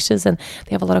and anxious and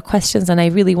they have a lot of questions. And I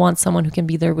really want someone who can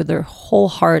be there with their whole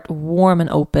heart, warm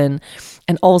and open,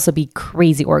 and also be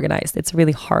crazy organized. It's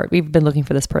really hard. We've been looking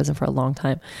for this person for a long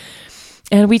time.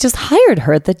 And we just hired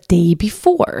her the day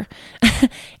before.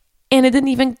 And it didn't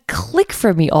even click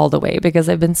for me all the way because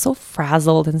I've been so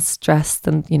frazzled and stressed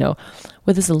and,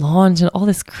 with this launch and all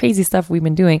this crazy stuff we've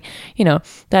been doing,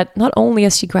 that not only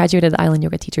has she graduated the Island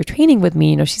Yoga teacher training with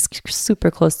me, she's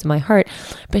super close to my heart,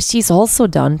 but she's also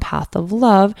done Path of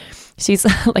Love. She's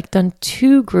done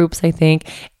 2 groups, I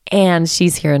think. And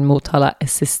she's here in Motala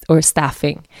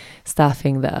staffing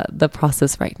the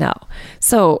process right now.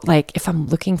 So if I'm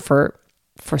looking for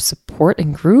support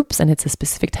in groups and it's a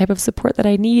specific type of support that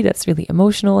I need that's really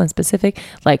emotional and specific,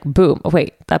 boom,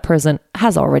 that person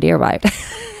has already arrived.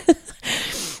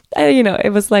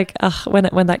 It was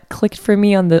when that clicked for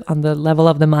me on the level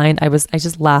of the mind, I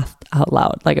just laughed out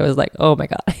loud. I was like, oh my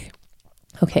God.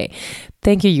 Okay.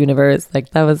 Thank you, universe. That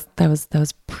was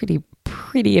pretty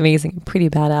amazing,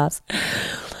 pretty badass.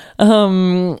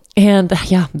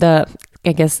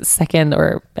 I guess second,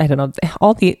 or I don't know,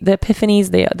 all the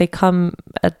epiphanies, they come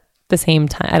at the same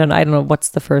time. I don't know what's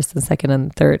the first and second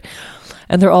and third,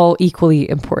 and they're all equally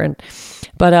important.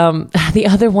 But the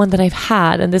other one that I've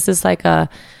had, and this is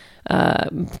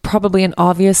probably an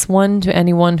obvious one to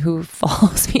anyone who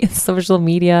follows me in social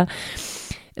media,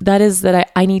 that is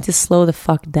that I need to slow the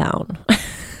fuck down.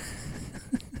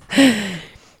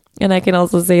 And I can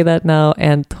also say that now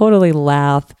and totally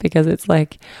laugh because it's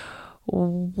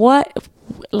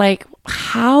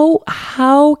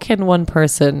how can one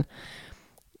person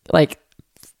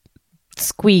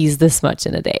squeeze this much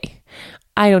in a day?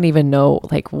 I don't even know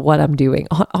what I'm doing.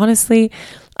 Honestly,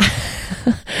 I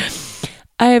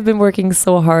have been working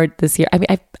so hard this year. I mean,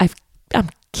 I'm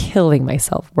killing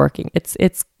myself working.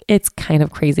 It's kind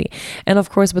of crazy. And of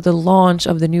course, with the launch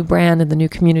of the new brand and the new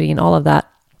community and all of that,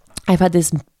 I've had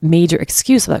this major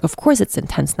excuse of course it's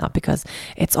intense now because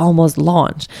it's almost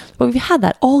launched. But we've had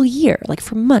that all year,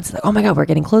 for months. Oh my God, we're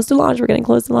getting close to launch.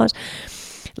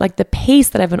 The pace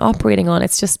that I've been operating on,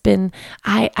 it's just been,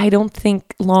 I don't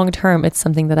think long term it's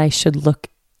something that I should look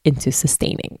into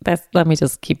sustaining. Let me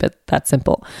just keep it that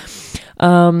simple.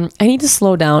 I need to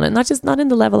slow down, and not in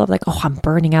the level of I'm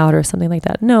burning out or something like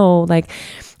that. No,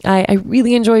 I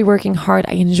really enjoy working hard.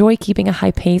 I enjoy keeping a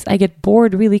high pace. I get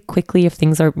bored really quickly if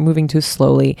things are moving too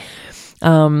slowly,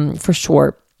 for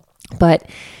sure. But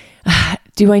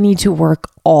Do I need to work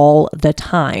all the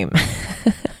time?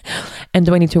 And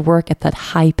do I need to work at that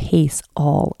high pace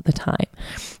all the time?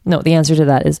 No, the answer to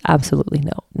that is absolutely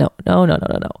no.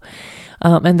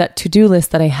 And that to-do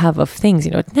list that I have of things,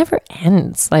 it never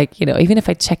ends. Like, even if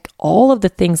I check all of the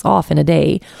things off in a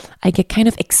day, I get kind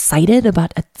of excited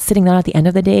about sitting down at the end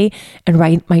of the day and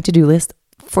write my to-do list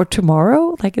for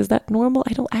tomorrow. Like, is that normal?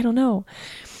 I don't know.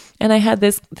 And I had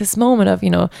this moment of,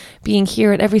 being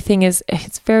here and everything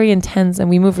it's very intense, and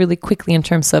we move really quickly in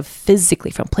terms of physically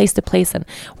from place to place, and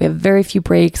we have very few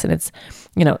breaks, and it's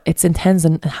intense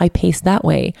and high paced that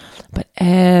way. But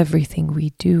everything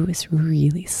we do is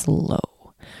really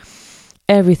slow.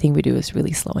 Everything we do is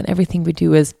really slow, and everything we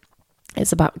do is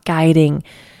about guiding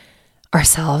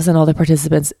ourselves and all the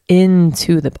participants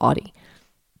into the body.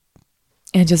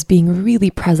 And just being really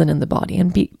present in the body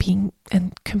and being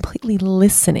and completely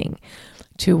listening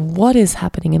to what is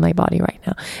happening in my body right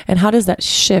now. And how does that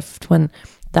shift when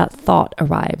that thought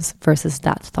arrives versus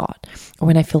that thought? Or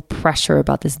when I feel pressure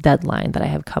about this deadline that I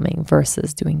have coming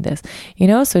versus doing this,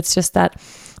 So it's just that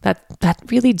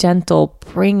really gentle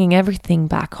bringing everything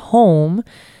back home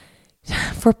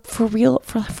for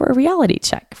a reality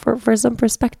check, for some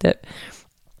perspective.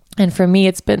 And for me,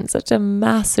 it's been such a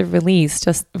massive relief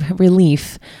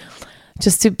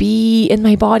just to be in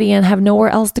my body and have nowhere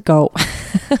else to go.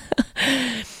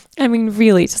 I mean,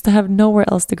 really, just to have nowhere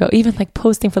else to go. Even like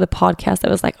posting for the podcast, I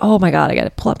was like, oh my God, I got to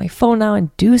pull out my phone now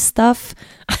and do stuff.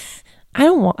 I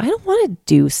don't want to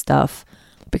do stuff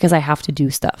because I have to do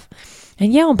stuff.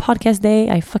 And yeah, on podcast day,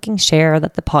 I fucking share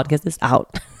that the podcast is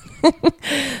out.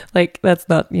 Like, that's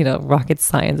not, rocket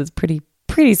science. It's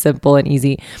pretty simple and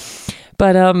easy.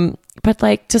 But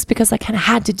like, just because I kind of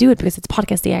had to do it because it's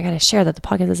podcast day, I got to share that the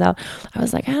podcast is out. I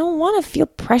was like, I don't want to feel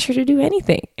pressure to do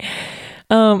anything.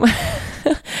 And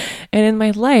in my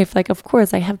life, like, of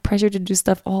course I have pressure to do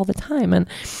stuff all the time. And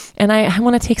I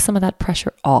want to take some of that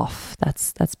pressure off.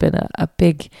 That's been a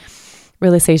big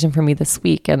realization for me this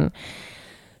week, and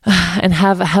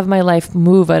have my life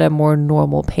move at a more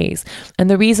normal pace. And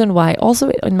the reason why also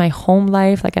in my home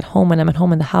life, like at home, when I'm at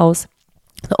home in the house,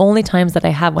 the only times that I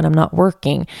have when I'm not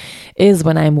working is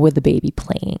when I'm with the baby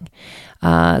playing.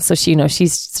 So she's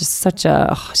just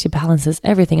she balances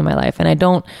everything in my life. And I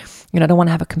don't want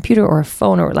to have a computer or a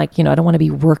phone or I don't want to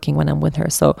be working when I'm with her.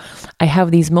 So I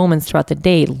have these moments throughout the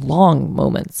day, long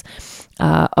moments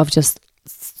of just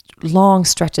long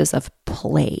stretches of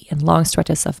play and long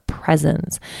stretches of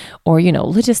presence, or,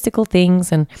 logistical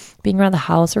things and being around the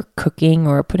house or cooking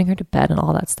or putting her to bed and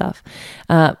all that stuff.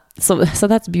 So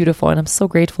that's beautiful. And I'm so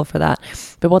grateful for that.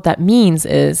 But what that means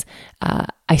is,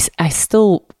 I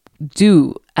still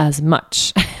do as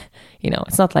much,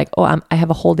 it's not like, I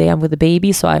have a whole day I'm with the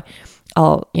baby, so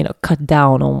I'll cut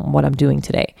down on what I'm doing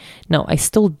today. No, I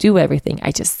still do everything.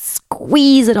 I just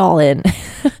squeeze it all in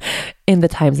the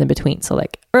times in between. So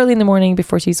like early in the morning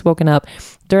before she's woken up,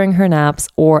 during her naps,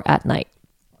 or at night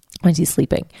when she's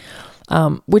sleeping.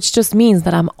 Which just means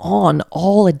that I'm on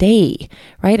all a day,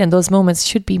 right? And those moments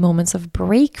should be moments of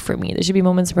break for me. There should be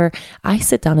moments where I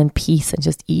sit down in peace and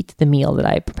just eat the meal that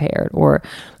I prepared, or,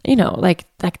 like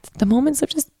the moments of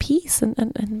just peace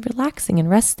and relaxing and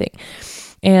resting.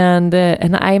 And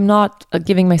I'm not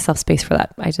giving myself space for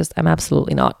that. I'm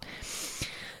absolutely not.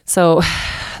 So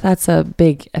that's a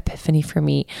big epiphany for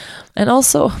me. And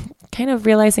also kind of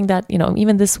realizing that,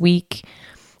 even this week,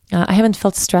 I haven't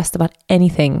felt stressed about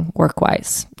anything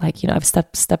work-wise. Like, I've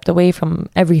stepped away from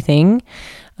everything.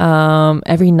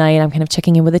 Every night I'm kind of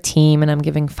checking in with the team and I'm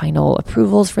giving final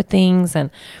approvals for things. And,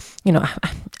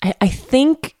 I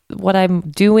think what I'm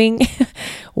doing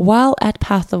while at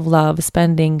Path of Love,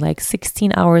 spending like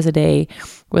 16 hours a day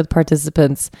with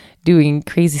participants doing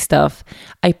crazy stuff,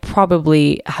 I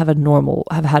probably have had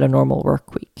a normal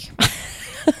work week.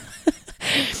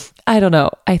 I don't know.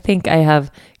 I think I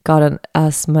have gotten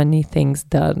as many things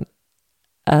done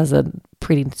as a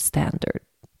pretty standard,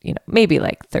 maybe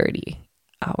like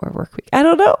 30-hour work week. I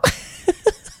don't know.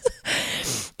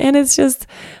 And it's just,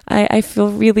 I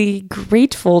feel really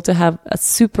grateful to have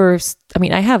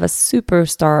I have a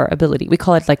superstar ability. We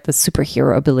call it like the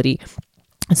superhero ability,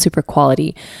 super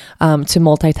quality, to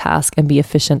multitask and be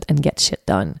efficient and get shit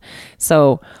done.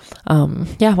 So,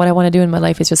 what I want to do in my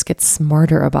life is just get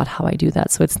smarter about how I do that.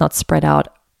 So it's not spread out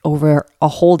over a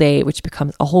whole day, which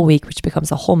becomes a whole week, which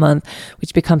becomes a whole month,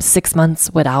 which becomes 6 months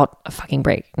without a fucking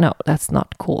break. No, that's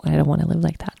not cool. I don't want to live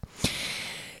like that.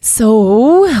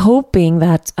 So hoping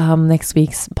that next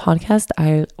week's podcast,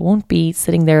 I won't be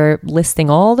sitting there listing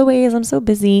all the ways I'm so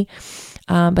busy,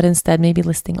 but instead maybe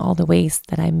listing all the ways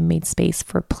that I made space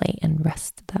for play and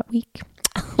rest that week.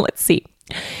 Let's see.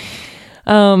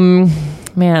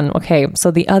 Man, okay.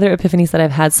 So the other epiphanies that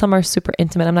I've had, some are super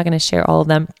intimate. I'm not going to share all of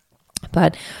them,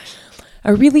 but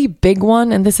a really big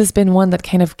one, and this has been one that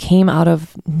kind of came out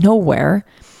of nowhere.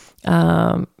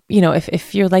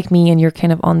 If you're like me and you're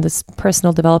kind of on this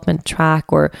personal development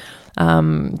track, or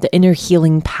the inner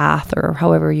healing path, or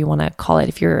however you want to call it,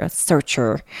 if you're a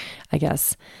searcher, I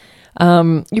guess,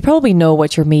 you probably know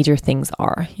what your major things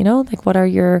are, like what are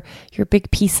your big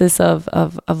pieces of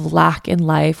lack in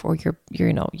life, or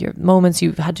your moments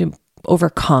you've had to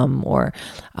overcome, or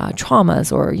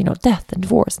traumas, or death and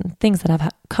divorce and things that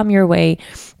have come your way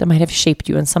that might have shaped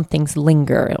you, and some things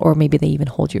linger, or maybe they even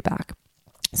hold you back.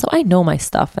 So I know my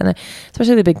stuff, and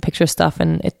especially the big picture stuff,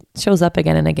 and it shows up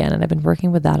again and again, and I've been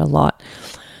working with that a lot.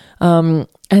 And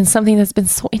something that's been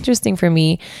so interesting for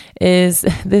me is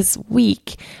this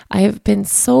week I have been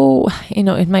so,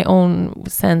 in my own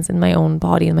sense, in my own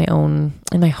body, in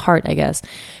my heart, I guess,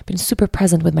 been super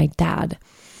present with my dad.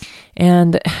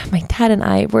 And my dad and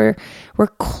I we're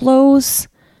close,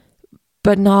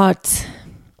 but not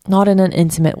in an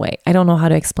intimate way. I don't know how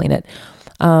to explain it.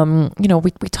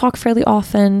 We talk fairly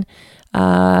often.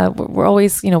 We're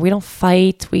always, we don't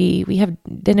fight. We have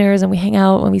dinners and we hang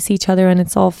out when we see each other, and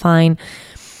it's all fine.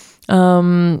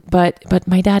 But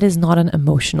my dad is not an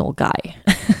emotional guy.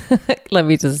 I'm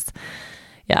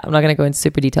not going to go into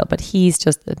super detail, but he's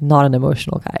just not an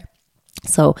emotional guy.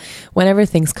 So whenever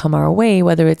things come our way,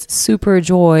 whether it's super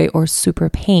joy or super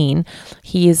pain,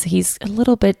 he's a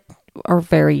little bit or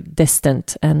very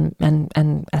distant and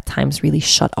at times really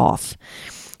shut off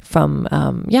from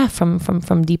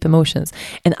deep emotions.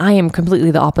 And I am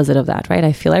completely the opposite of that, right?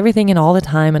 I feel everything and all the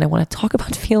time, and I want to talk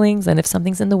about feelings, and if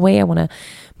something's in the way, I want to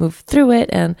move through it,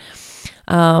 and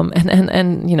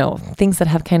things that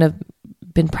have kind of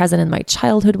been present in my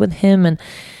childhood with him, and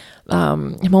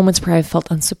moments where I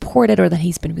felt unsupported, or that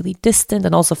he's been really distant,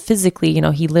 and also physically,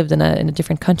 he lived in a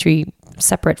different country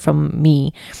separate from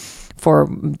me for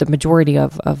the majority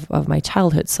of my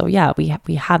childhood. So yeah,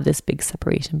 we have this big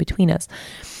separation between us.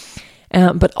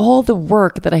 But all the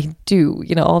work that I do,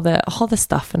 all the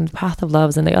stuff and Path of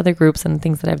Loves and the other groups and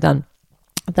things that I've done,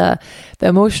 the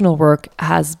emotional work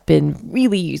has been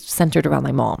really centered around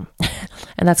my mom.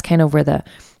 And that's kind of where the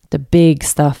big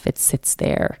stuff, it sits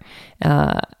there.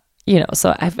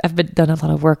 So I've done a lot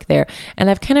of work there, and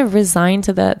I've kind of resigned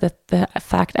to the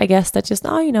fact, I guess, that just,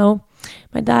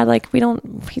 my dad,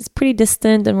 he's pretty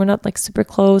distant, and we're not super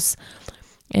close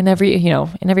in every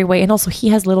way. And also he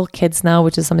has little kids now,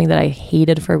 which is something that I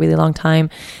hated for a really long time.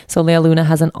 So Lea Luna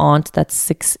has an aunt that's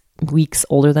 6 weeks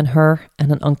older than her,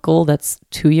 and an uncle that's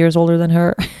 2 years older than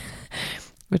her,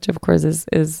 which of course is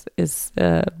it is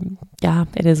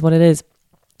what it is.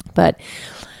 But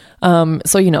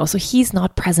so he's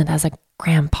not present as a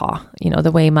grandpa,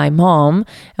 the way my mom,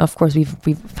 of course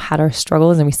we've had our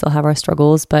struggles, and we still have our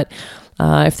struggles, but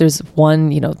if there's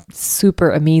one,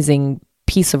 super amazing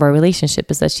piece of our relationship,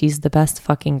 is that she's the best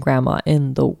fucking grandma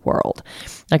in the world.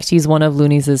 She's one of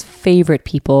Looney's favorite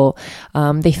people.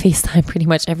 They FaceTime pretty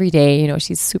much every day.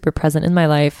 She's super present in my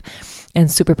life and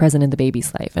super present in the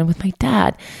baby's life. And with my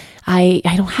dad, I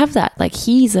don't have that.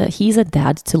 He's a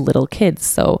dad to little kids.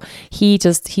 So he's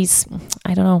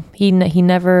I don't know. He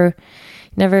never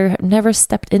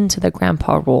stepped into the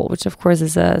grandpa role, which of course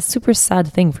is a super sad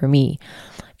thing for me.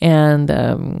 And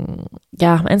and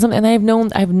I've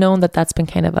known that that's been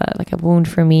kind of a wound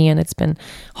for me, and it's been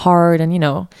hard. And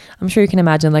I'm sure you can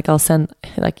imagine, I'll send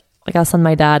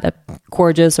my dad a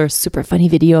gorgeous or super funny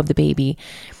video of the baby,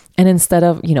 and instead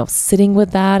of sitting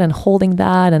with that and holding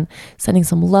that and sending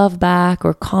some love back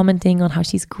or commenting on how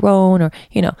she's grown, or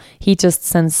he just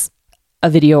sends a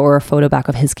video or a photo back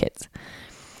of his kids,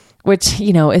 which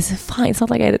is fine. It's not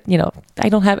like I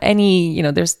don't have any,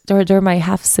 they're my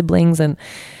half siblings, and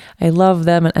I love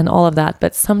them and all of that.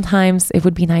 But sometimes it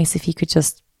would be nice if he could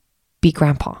just be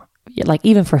grandpa,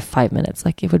 even for 5 minutes.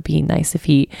 It would be nice if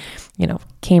he,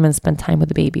 came and spent time with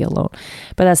the baby alone.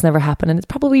 But that's never happened, and it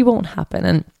probably won't happen.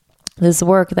 And this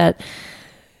work that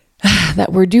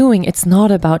we're doing, it's not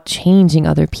about changing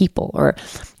other people or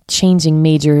changing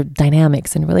major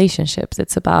dynamics in relationships.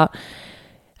 It's about,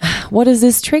 what does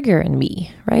this trigger in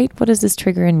me, right? What does this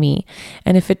trigger in me?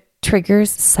 And if it triggers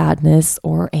sadness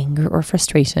or anger or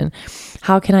frustration,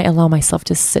 how can I allow myself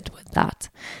to sit with that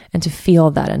and to feel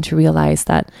that, and to realize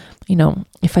that,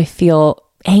 if I feel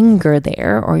anger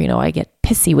there, or, I get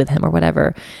pissy with him or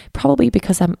whatever, probably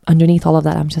because I'm underneath all of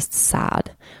that, I'm just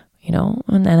sad,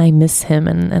 and I miss him,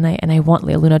 and I want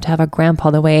Lea Luna to have a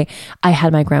grandpa the way I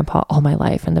had my grandpa all my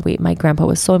life, and the way my grandpa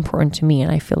was so important to me.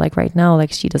 And I feel like right now,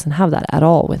 she doesn't have that at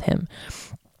all with him.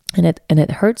 And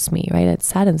it hurts me, right? It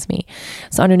saddens me.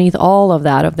 So underneath all of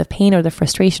that, of the pain or the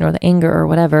frustration or the anger or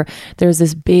whatever, there's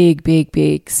this big, big,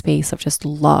 big space of just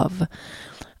love.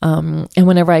 And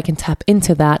whenever I can tap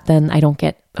into that, then I don't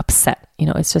get upset.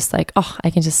 It's just like, I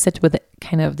can just sit with it,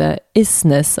 kind of the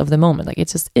isness of the moment. Like, it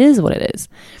just is what it is.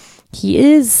 He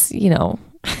is,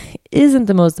 isn't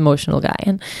the most emotional guy.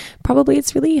 And probably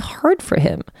it's really hard for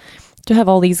him to have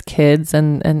all these kids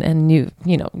and new,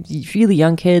 really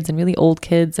young kids and really old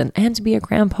kids and to be a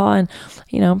grandpa. And,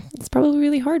 it's probably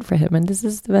really hard for him. And this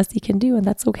is the best he can do. And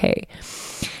that's okay.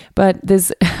 But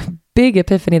this big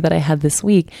epiphany that I had this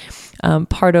week,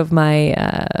 part of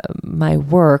my my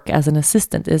work as an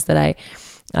assistant is that I,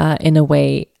 in a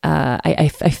way, I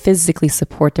physically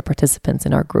support the participants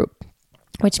in our group,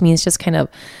 which means just kind of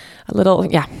a little,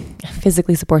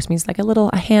 physically supports means like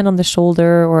a hand on the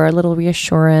shoulder or a little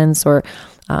reassurance, or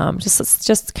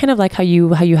just kind of like how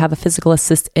you have a physical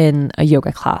assist in a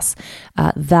yoga class,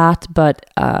 but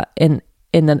in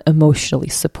an emotionally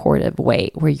supportive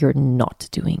way where you're not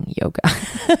doing yoga.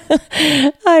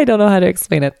 I don't know how to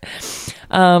explain it.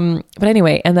 But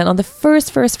anyway, and then on the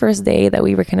first day that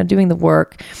we were kind of doing the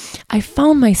work, I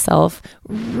found myself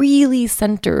really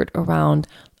centered around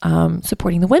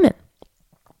supporting the women.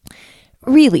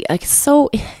 Really, like so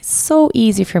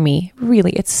easy for me.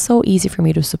 Really, it's so easy for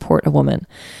me to support a woman.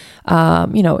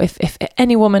 If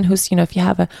any woman who's, if you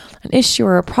have an issue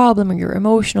or a problem, or you're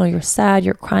emotional, you're sad,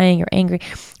 you're crying, you're angry,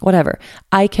 whatever,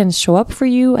 I can show up for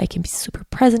you. I can be super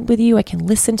present with you. I can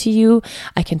listen to you.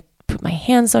 I can put my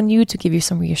hands on you to give you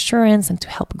some reassurance and to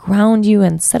help ground you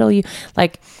and settle you.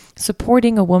 Like,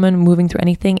 supporting a woman moving through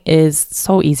anything is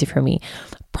so easy for me.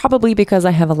 Probably because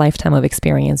I have a lifetime of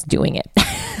experience doing it.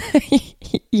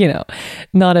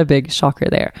 Not a big shocker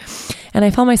there. And I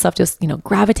found myself just,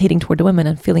 gravitating toward the women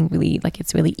and feeling really like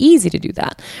it's really easy to do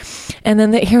that. And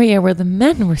then the area where the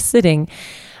men were sitting,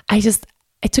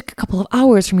 it took a couple of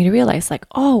hours for me to realize, like,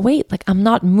 oh, wait, like I'm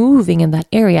not moving in that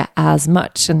area as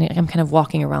much. And I'm kind of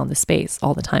walking around the space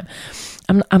all the time.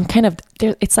 I'm kind of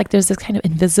there. It's like there's this kind of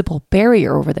invisible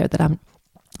barrier over there that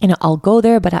I'll go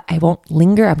there, but I won't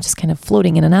linger. I'm just kind of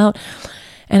floating in and out.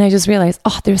 And I just realized,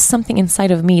 there's something inside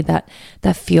of me that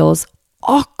feels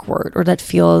awkward, or that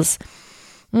feels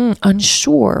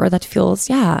unsure, or that feels,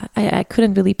 I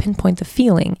couldn't really pinpoint the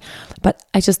feeling. But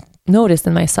I just noticed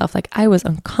in myself, like I was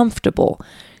uncomfortable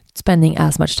spending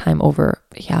as much time over,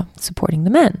 supporting the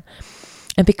men.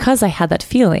 And because I had that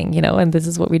feeling, and this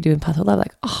is what we do in Path of Love,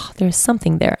 like, there's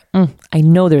something there. I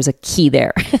know there's a key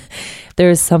there. There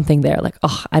is something there. Like,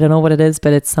 I don't know what it is,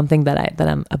 but it's something that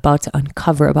I'm about to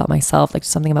uncover about myself, like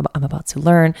something I'm about to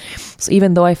learn. So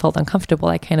even though I felt uncomfortable,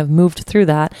 I kind of moved through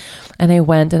that, and I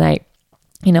went and I,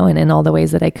 and in all the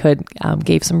ways that I could,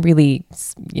 gave some really,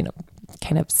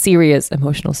 kind of serious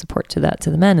emotional support to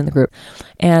the men in the group.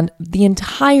 And the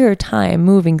entire time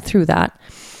moving through that,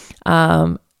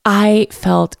 I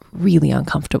felt really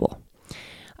uncomfortable.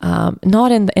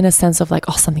 Not in a sense of like,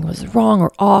 something was wrong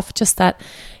or off, just that,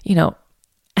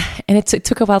 and it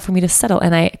took a while for me to settle,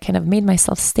 and I kind of made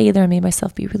myself stay there and made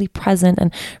myself be really present.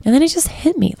 And then it just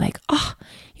hit me like,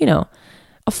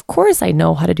 of course I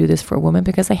know how to do this for a woman,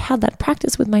 because I had that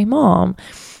practice with my mom,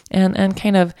 and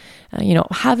kind of,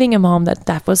 having a mom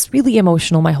that was really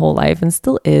emotional my whole life and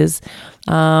still is.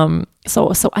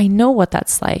 So I know what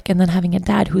that's like. And then having a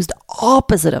dad who's the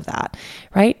opposite of that,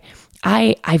 right?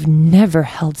 I've never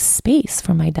held space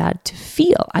for my dad to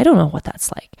feel. I don't know what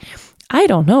that's like. I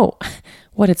don't know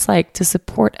what it's like to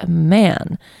support a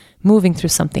man moving through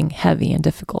something heavy and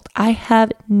difficult. I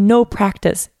have no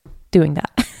practice doing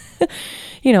that.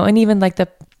 And even like the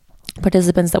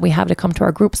participants that we have to come to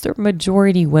our groups, they're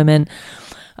majority women.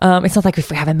 It's not like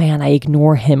if we have a man, I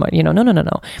ignore him.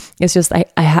 No. It's just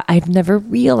I've never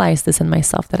realized this in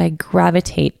myself, that I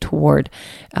gravitate towards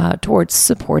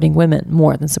supporting women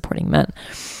more than supporting men.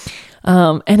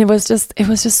 And it was just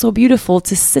so beautiful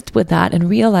to sit with that and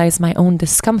realize my own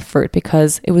discomfort,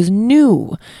 because it was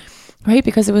new, right?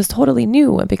 Because it was totally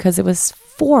new, and because it was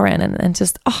foreign, and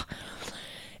just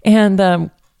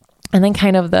and then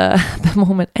kind of the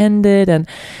moment ended, and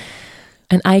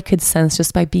I could sense,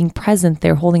 just by being present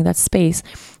there, holding that space,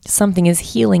 something is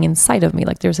healing inside of me.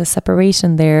 Like there's a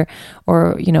separation there,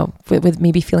 or, with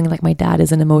maybe feeling like my dad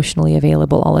isn't emotionally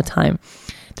available all the time.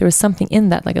 There was something in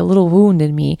that, like a little wound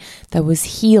in me that was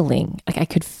healing. Like I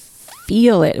could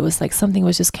feel it. It was like something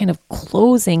was just kind of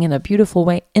closing in a beautiful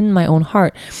way in my own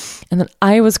heart. And then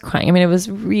I was crying. I mean, it was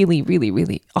really, really,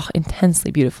 really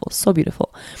intensely beautiful. So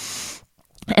beautiful.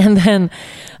 And then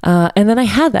I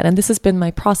had that, and this has been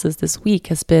my process this week,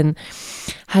 has been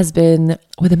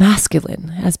with the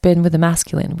masculine,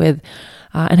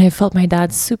 and I felt my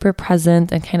dad super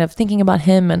present and kind of thinking about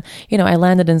him. And, I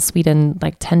landed in Sweden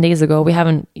like 10 days ago. We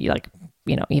haven't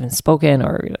even spoken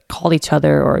or called each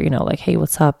other or, hey,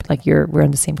 what's up? Like we're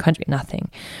in the same country,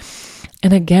 nothing.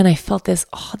 And again, I felt this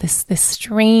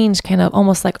strange kind of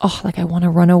almost like I want to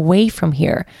run away from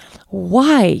here.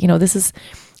 Why? This is,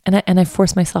 and I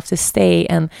forced myself to stay.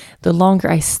 And the longer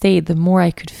I stayed, the more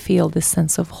I could feel this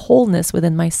sense of wholeness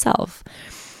within myself.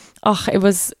 It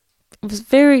was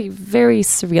very, very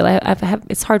surreal.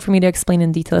 It's hard for me to explain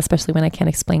in detail, especially when I can't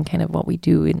explain kind of what we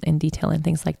do in detail and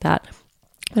things like that.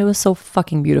 It was so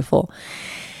fucking beautiful.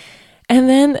 And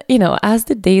then, as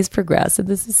the days progressed, and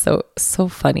this is so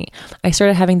funny, I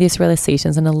started having these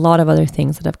realizations and a lot of other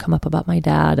things that have come up about my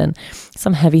dad and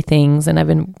some heavy things. And I've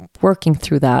been working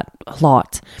through that a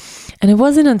lot. And it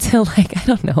wasn't until I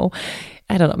don't know,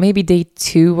 maybe day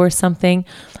 2 or something.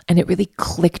 And it really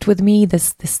clicked with me,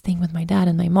 this thing with my dad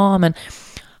and my mom, and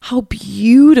how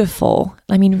beautiful.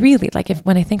 I mean, really,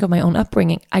 when I think of my own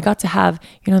upbringing, I got to have,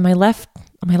 on my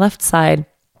left side,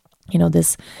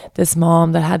 this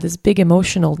mom that had this big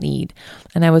emotional need,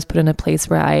 and I was put in a place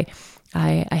where I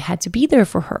had to be there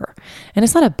for her. And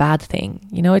it's not a bad thing.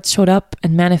 It showed up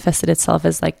and manifested itself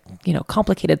as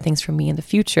complicated things for me in the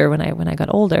future when I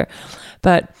got older.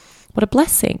 But what a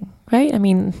blessing, right? I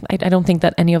mean, I don't think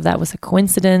that any of that was a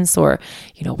coincidence or,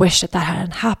 wish that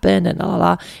hadn't happened and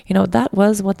that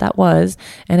was what that was.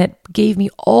 And it gave me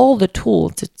all the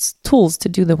tools to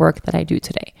do the work that I do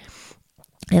today.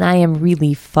 And I am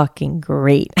really fucking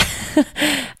great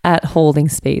at holding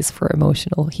space for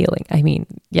emotional healing. I mean,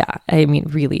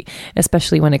 really,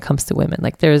 especially when it comes to women.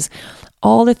 There's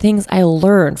all the things I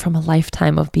learned from a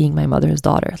lifetime of being my mother's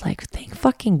daughter. Thank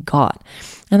fucking God.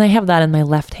 And I have that in my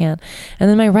left hand. And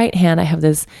then my right hand, I have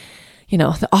this,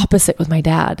 the opposite with my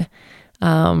dad.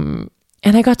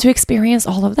 And I got to experience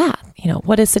all of that.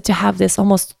 What is it to have this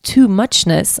almost too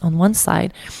muchness on one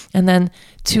side and then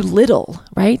too little,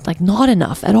 right? Not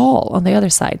enough at all on the other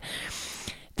side.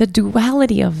 The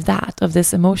duality of that, of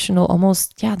this emotional,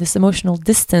 this emotional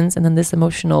distance and then this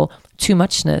emotional too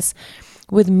muchness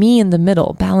with me in the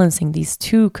middle, balancing these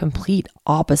two complete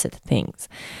opposite things.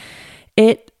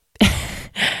 It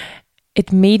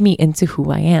made me into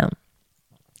who I am.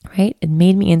 Right? It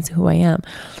made me into who I am.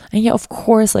 And of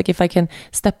course, if I can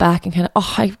step back and kind of,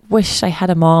 I wish I had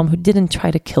a mom who didn't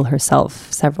try to kill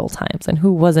herself several times and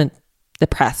who wasn't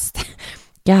depressed.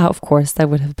 Yeah, of course, that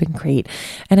would have been great.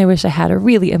 And I wish I had a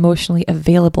really emotionally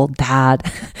available dad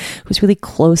who's really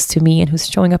close to me and who's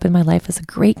showing up in my life as a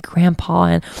great grandpa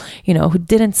and, who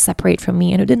didn't separate from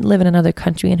me and who didn't live in another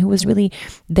country and who was really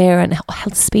there and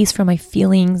held space for my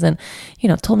feelings and,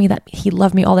 told me that he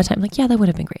loved me all the time. Yeah, that would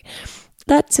have been great.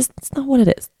 It's not what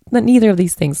it is. Neither of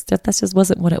these things. That just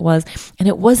wasn't what it was. And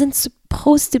it wasn't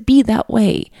supposed to be that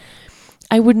way.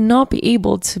 I would not be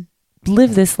able to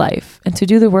live this life and to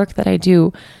do the work that I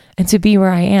do and to be where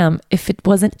I am if it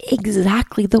wasn't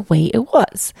exactly the way it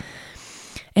was.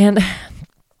 And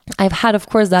I've had, of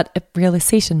course, that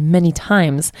realization many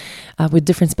times with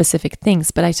different specific things.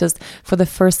 But for the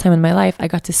first time in my life, I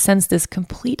got to sense this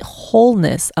complete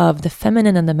wholeness of the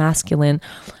feminine and the masculine,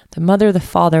 the mother, the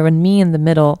father, and me in the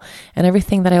middle, and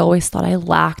everything that I always thought I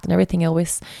lacked and everything I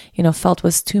always, felt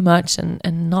was too much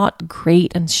and not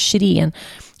great and shitty and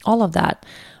all of that.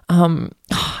 I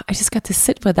just got to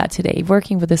sit with that today,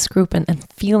 working with this group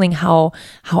and feeling how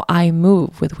I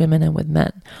move with women and with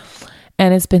men.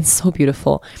 And it's been so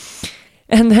beautiful.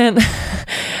 And then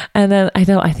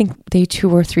I think day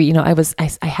 2 or 3,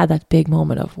 I had that big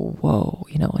moment of, whoa,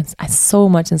 and so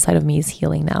much inside of me is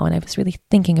healing now. And I was really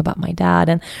thinking about my dad.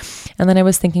 And then I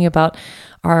was thinking about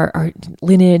our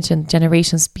lineage and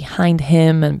generations behind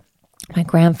him and my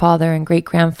grandfather and great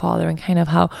grandfather and kind of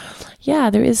how,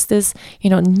 there is this,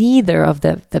 neither of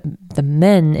the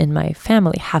men in my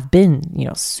family have been,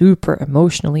 super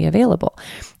emotionally available.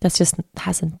 That's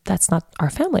not our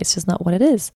family. It's just not what it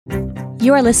is.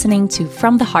 You are listening to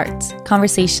From the Heart,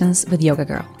 Conversations with Yoga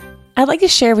Girl. I'd like to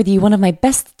share with you one of my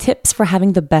best tips for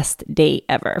having the best day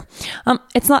ever.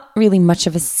 It's not really much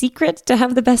of a secret to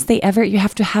have the best day ever. You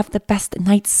have to have the best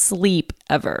night's sleep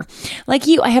ever. Like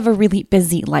you, I have a really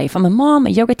busy life. I'm a mom, a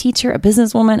yoga teacher, a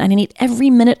businesswoman, and I need every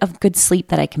minute of good sleep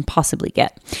that I can possibly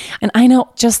get. And I know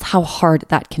just how hard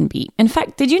that can be. In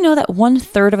fact, did you know that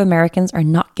 1/3 of Americans are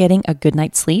not getting a good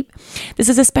night's sleep? This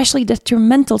is especially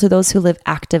detrimental to those who live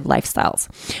active lifestyles.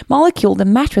 Molecule, the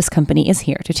mattress company, is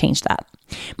here to change that.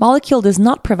 Molecule does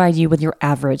not provide you with your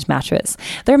average mattress.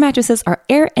 Their mattresses are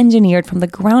air engineered from the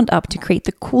ground up to create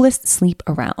the coolest sleep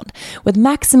around. With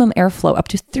maximum airflow, up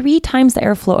to 3 times the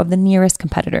airflow of the nearest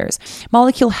competitors,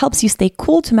 Molecule helps you stay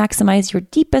cool to maximize your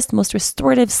deepest, most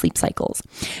restorative sleep cycles.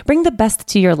 Bring the best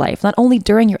to your life, not only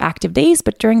during your active days,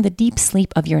 but during the deep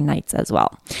sleep of your nights as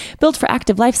well. Built for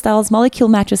active lifestyles, Molecule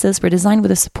mattresses were designed with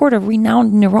the support of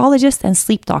renowned neurologists and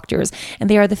sleep doctors, and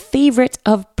they are the favorite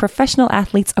of professional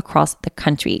athletes across the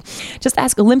country. Just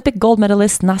ask Olympic gold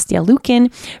medalist Nastia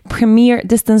Lukin, premier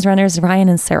distance runners Ryan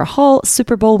and Sarah Hall,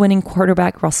 Super Bowl winning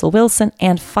quarterback Russell Wilson,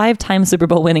 and 5-time Super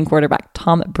Bowl winning quarterback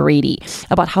Tom Brady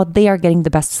about how they are getting the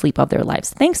best sleep of their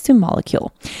lives thanks to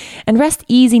Molecule. And rest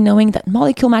easy knowing that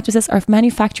Molecule mattresses are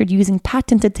manufactured using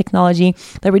patented technology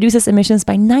that reduces emissions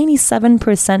by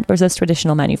 97% versus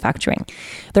traditional manufacturing.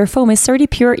 Their foam is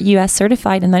CertiPure US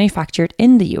certified and manufactured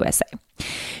in the USA.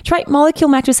 Try Molecule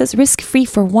mattresses risk-free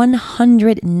for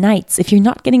 100 nights. If you're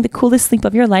not getting the coolest sleep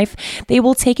of your life, they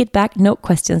will take it back, no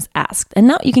questions asked. And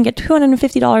now you can get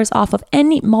 $250 off of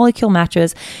any Molecule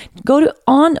mattress. Go to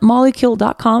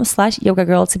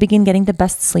onmolecule.com/yogagirl to begin getting the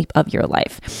best sleep of your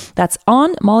life. That's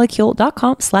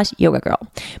onmolecule.com/yogagirl.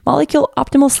 Molecule,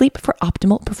 optimal sleep for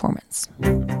optimal performance.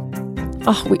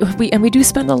 We do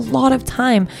spend a lot of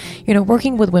time,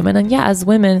 working with women. And yeah, as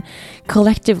women,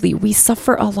 collectively, we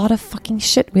suffer a lot of fucking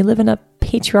shit. We live in a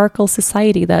patriarchal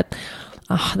society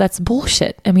that's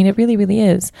bullshit. I mean, it really, really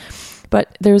is.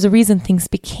 But there's a reason things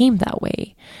became that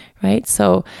way, right?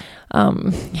 So,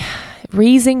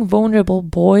 raising vulnerable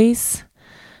boys,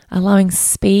 allowing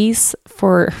space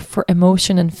for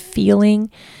emotion and feeling,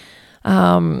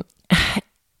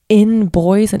 in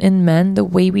boys and in men, the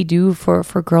way we do for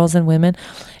girls and women,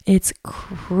 it's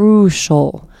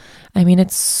crucial. I mean,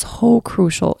 it's so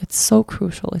crucial. It's so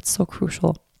crucial. It's so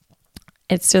crucial.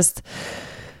 It's just,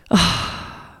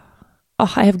 I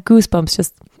have goosebumps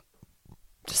just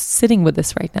sitting with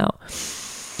this right now.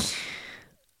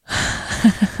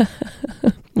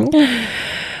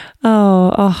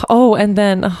 And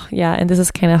then, and this is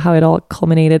kind of how it all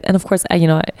culminated. And of course,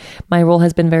 my role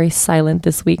has been very silent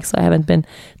this week, so I haven't been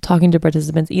talking to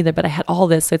participants either, but I had all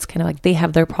this, so it's kind of like they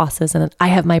have their process and then I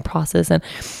have my process.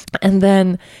 And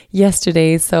then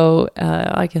yesterday, so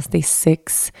I guess day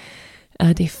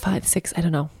 5, 6, I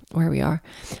don't know where we are.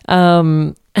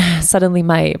 Suddenly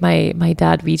my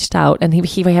dad reached out, and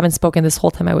he I haven't spoken this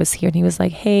whole time I was here, and he was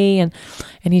like, hey, and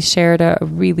he shared a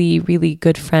really, really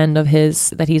good friend of his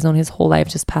that he's known his whole life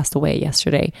just passed away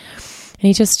yesterday. And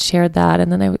he just shared that.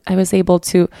 And then I was able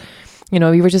to,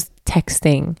 we were just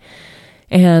texting,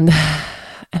 and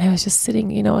I was just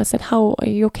sitting, I said, are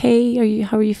you okay?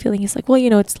 How are you feeling? He's like, well,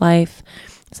 it's life.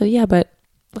 So yeah, but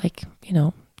like,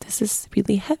 this is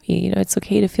really heavy. It's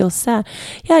okay to feel sad.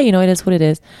 Yeah, it is what it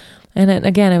is. And then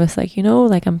again, I was like,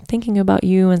 I'm thinking about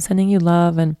you and sending you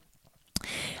love. And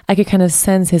I could kind of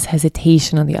sense his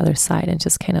hesitation on the other side, and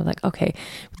just kind of like, okay,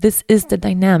 this is the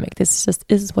dynamic. This just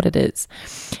is what it is.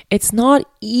 It's not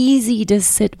easy to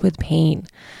sit with pain,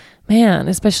 man,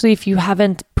 especially if you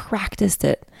haven't practiced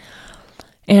it.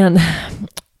 And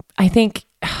I think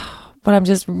what I'm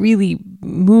just really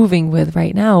moving with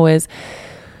right now is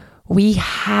we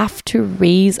have to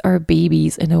raise our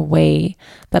babies in a way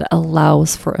that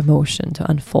allows for emotion to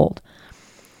unfold,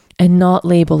 and not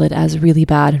label it as really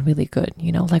bad and really good.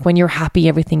 Like when you're happy,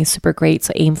 everything is super great.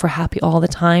 So aim for happy all the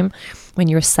time. When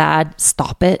you're sad,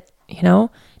 stop it.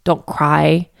 Don't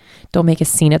cry. Don't make a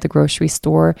scene at the grocery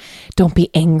store. Don't be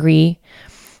angry.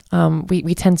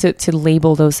 We tend to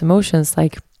label those emotions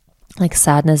like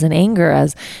sadness and anger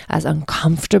as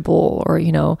uncomfortable or,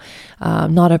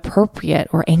 not appropriate,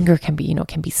 or anger can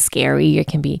be scary. It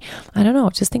can be, I don't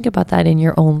know, just think about that in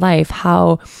your own life.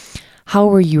 How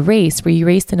were you raised? Were you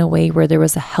raised in a way where there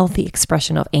was a healthy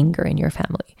expression of anger in your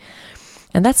family?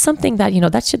 And that's something that,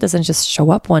 that shit doesn't just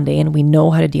show up one day and we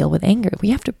know how to deal with anger. We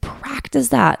have to practice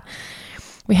that.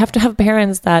 We have to have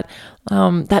parents that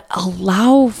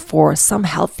allow for some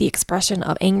healthy expression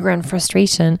of anger and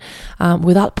frustration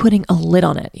without putting a lid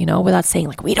on it, without saying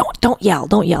like, don't yell,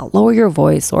 lower your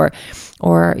voice, or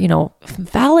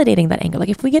validating that anger. Like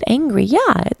if we get angry,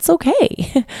 yeah, it's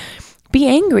okay. Be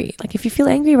angry. Like if you feel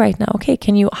angry right now, okay,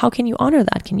 how can you honor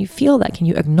that? Can you feel that? Can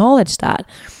you acknowledge that?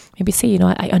 Maybe say,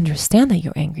 I understand that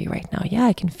you're angry right now. Yeah,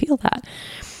 I can feel that.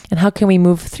 And how can we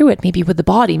move through it? Maybe with the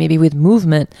body, maybe with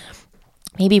movement.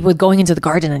 maybe with going into the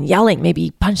garden and yelling,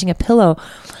 maybe punching a pillow,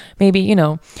 maybe,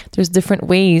 there's different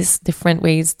ways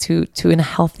to in a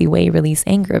healthy way release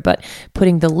anger, but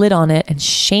putting the lid on it and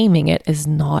shaming it is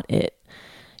not it.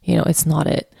 It's not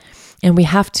it. And we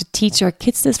have to teach our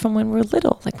kids this from when we're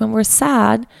little. Like when we're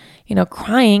sad,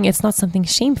 crying, it's not something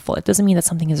shameful. It doesn't mean that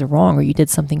something is wrong or you did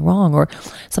something wrong or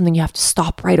something you have to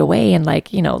stop right away and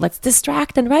let's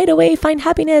distract and right away find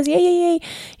happiness. Yay.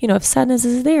 If sadness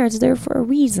is there, it's there for a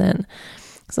reason.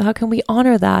 So how can we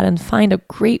honor that and find a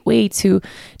great way to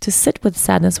sit with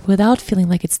sadness without feeling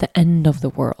like it's the end of the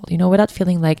world, without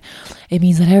feeling like it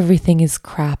means that everything is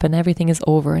crap and everything is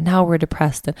over and now we're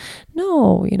depressed. And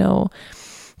no,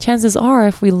 chances are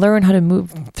if we learn how to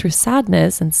move through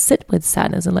sadness and sit with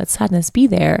sadness and let sadness be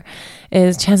there,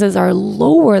 is chances are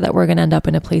lower that we're going to end up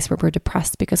in a place where we're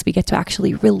depressed because we get to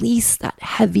actually release that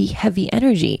heavy, heavy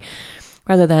energy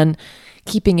rather than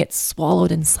keeping it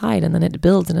swallowed inside, and then it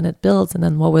builds and then it builds. And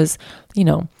then what was,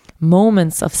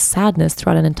 moments of sadness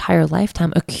throughout an entire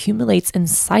lifetime accumulates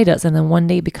inside us. And then one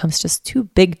day becomes just too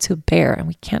big to bear and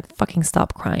we can't fucking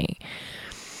stop crying.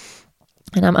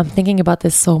 And I'm thinking about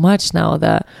this so much now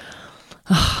that,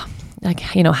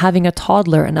 having a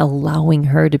toddler and allowing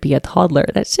her to be a toddler,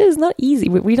 that shit is not easy.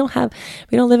 We don't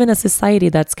live in a society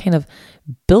that's kind of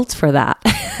built for that,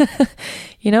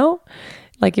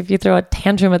 Like if you throw a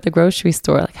tantrum at the grocery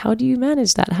store, like how do you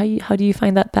manage that? How do you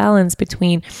find that balance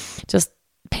between just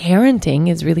parenting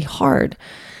is really hard.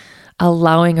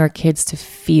 Allowing our kids to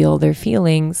feel their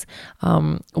feelings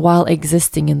while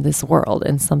existing in this world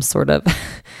in some sort of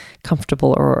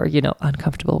comfortable or,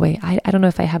 uncomfortable way. I don't know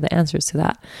if I have the answers to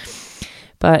that.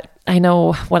 But I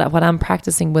know what I'm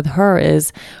practicing with her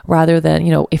is rather than,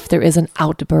 if there is an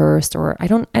outburst or I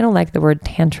don't like the word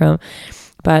tantrum,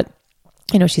 but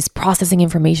she's processing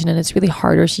information and it's really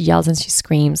hard, or she yells and she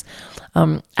screams.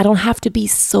 I don't have to be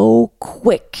so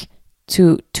quick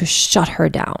to shut her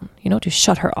down, to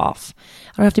shut her off.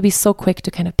 I don't have to be so quick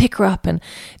to kind of pick her up and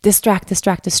distract.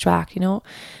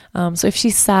 So if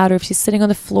she's sad or if she's sitting on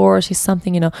the floor or she's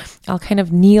something, I'll kind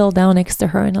of kneel down next to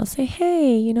her and I'll say,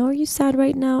 hey, are you sad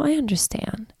right now? I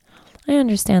understand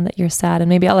that you're sad. And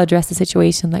maybe I'll address the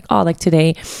situation like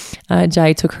today,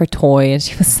 Jai took her toy and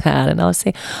she was sad. And I'll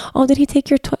say, oh, did he take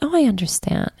your toy? Oh, I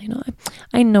understand.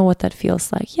 I know what that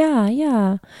feels like.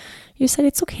 Yeah. You said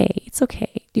it's okay.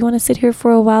 Do you want to sit here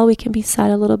for a while? We can be sad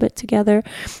a little bit together.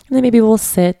 And then maybe we'll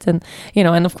sit and,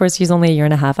 and of course she's only a year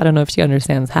and a half. I don't know if she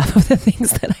understands half of the things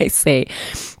that I say,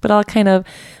 but I'll kind of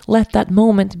let that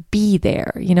moment be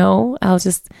there. I'll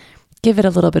just give it a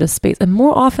little bit of space. And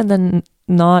more often than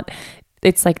not,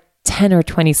 it's like 10 or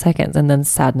 20 seconds and then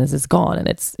sadness is gone and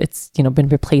it's been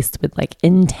replaced with like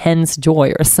intense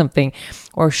joy or something,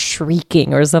 or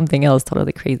shrieking or something else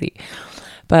totally crazy.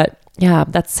 But yeah,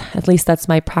 that's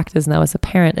my practice now as a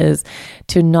parent, is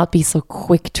to not be so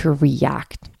quick to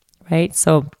react, right?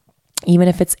 So even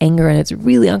if it's anger and it's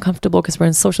really uncomfortable because we're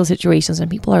in social situations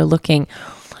and people are looking,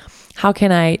 how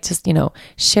can I just,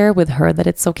 share with her that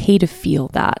it's okay to feel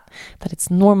that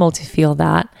it's normal to feel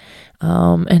that,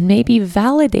 and maybe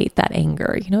validate that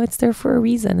anger. It's there for a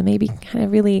reason, and maybe kind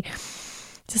of really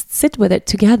just sit with it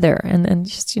together and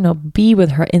just, be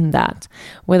with her in that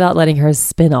without letting her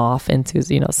spin off into,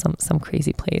 some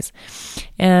crazy place.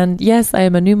 And yes, I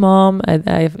am a new mom.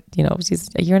 I've she's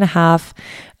a year and a half.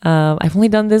 I've only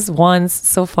done this once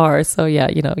so far. So yeah,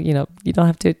 you don't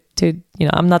have to,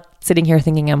 I'm not sitting here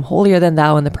thinking I'm holier than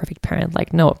thou and the perfect parent.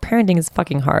 Like, no, parenting is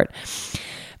fucking hard.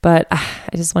 But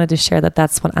I just wanted to share that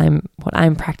that's what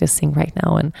I'm practicing right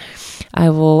now, and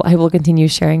I will continue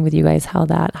sharing with you guys how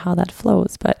that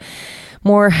flows. But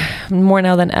more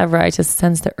now than ever, I just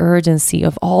sense the urgency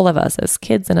of all of us as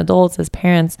kids and adults, as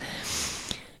parents,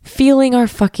 feeling our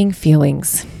fucking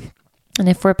feelings. And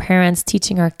if we're parents,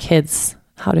 teaching our kids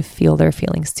how to feel their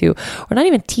feelings too. Or not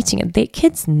even teaching it.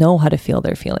 Kids know how to feel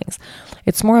their feelings.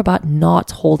 It's more about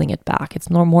not holding it back. It's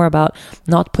more about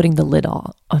not putting the lid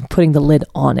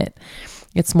on it.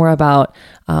 It's more about,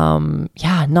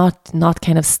 not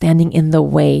kind of standing in the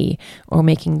way or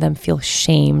making them feel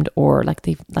shamed or like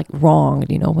wronged,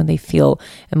 when they feel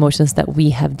emotions that we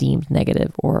have deemed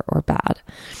negative or bad.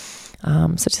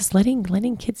 So just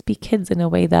letting kids be kids in a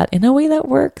way that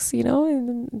works,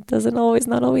 it doesn't always,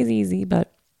 not always easy,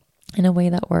 but in a way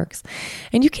that works.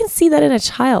 And you can see that in a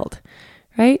child,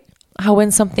 right? How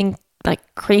when something like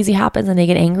crazy happens and they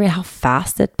get angry, how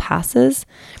fast it passes.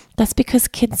 That's because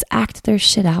kids act their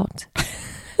shit out.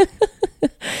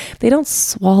 They don't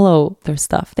swallow their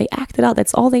stuff. They act it out.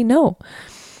 That's all they know.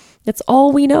 That's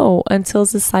all we know until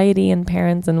society and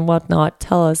parents and whatnot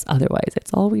tell us otherwise.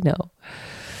 It's all we know.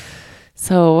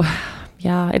 So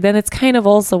then it's kind of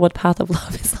also what Path of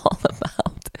Love is all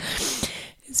about.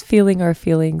 Is feeling our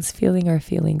feelings.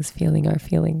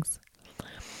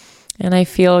 And I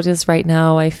feel just right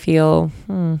now, I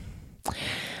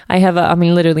have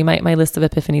literally my list of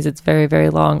epiphanies, it's very, very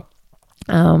long.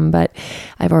 But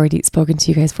I've already spoken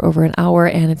to you guys for over an hour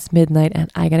and it's midnight and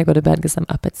I gotta go to bed because I'm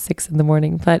up at 6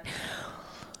 a.m. But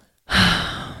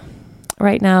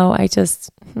right now, I just,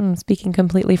 speaking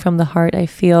completely from the heart, I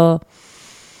feel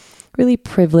really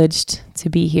privileged to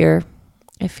be here.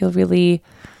 I feel really,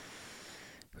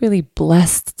 really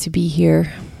blessed to be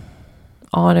here,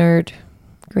 honored,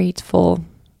 grateful.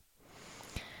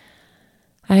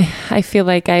 I feel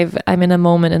like I'm in a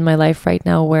moment in my life right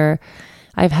now where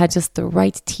I've had just the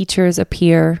right teachers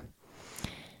appear.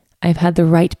 I've had the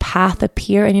right path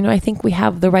appear. And, I think we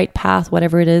have the right path,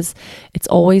 whatever it is. It's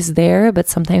always there, but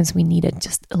sometimes we need it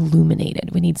just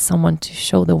illuminated. We need someone to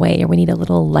show the way, or we need a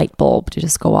little light bulb to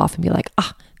just go off and be like,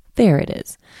 there it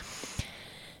is.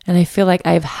 And I feel like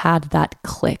I've had that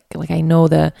click. Like I know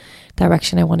the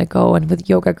direction I want to go. And with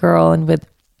Yoga Girl and with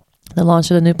the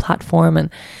launch of the new platform and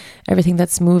everything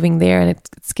that's moving there. And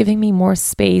it's giving me more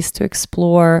space to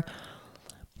explore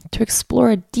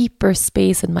a deeper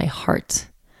space in my heart.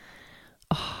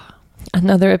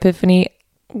 Another epiphany,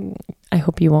 I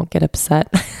hope you won't get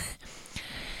upset,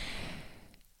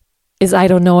 is I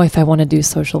don't know if I want to do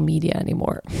social media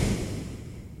anymore.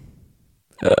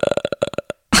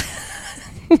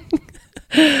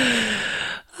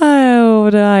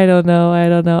 I don't know.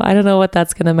 I don't know what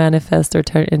that's going to manifest or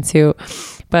turn into.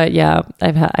 But yeah,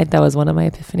 that was one of my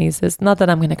epiphanies. It's not that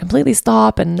I'm going to completely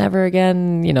stop and never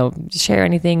again, share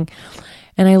anything.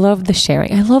 And I love the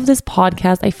sharing. I love this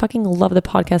podcast. I fucking love the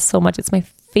podcast so much. It's my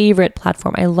favorite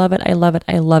platform. I love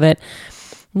it.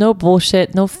 No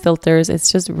bullshit, no filters. It's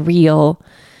just real.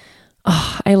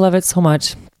 I love it so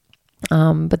much.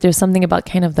 But there's something about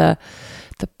kind of the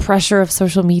pressure of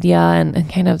social media and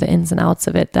kind of the ins and outs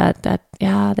of it that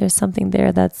there's something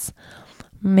there that's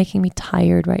making me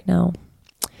tired right now.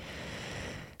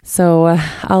 So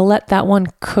I'll let that one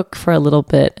cook for a little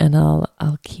bit and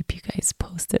I'll keep you guys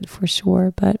posted for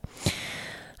sure. But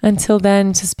until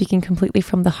then, just speaking completely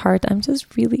from the heart, I'm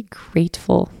just really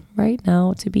grateful right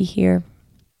now to be here.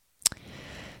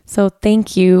 So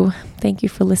thank you. Thank you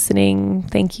for listening.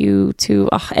 Thank you to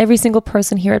every single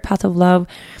person here at Path of Love.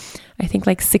 I think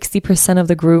like 60% of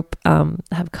the group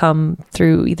have come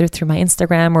either through my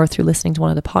Instagram or through listening to one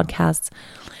of the podcasts.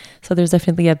 So there's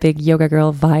definitely a big Yoga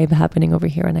Girl vibe happening over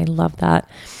here, and I love that.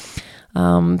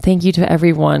 Thank you to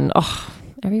everyone.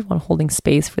 Everyone holding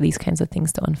space for these kinds of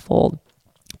things to unfold.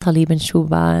 Talib and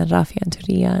Shuba and Rafi and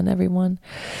Turia and everyone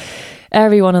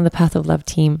on the Path of Love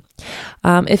team.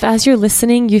 If as you're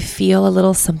listening, you feel a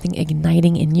little something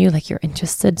igniting in you, like you're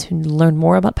interested to learn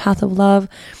more about Path of Love,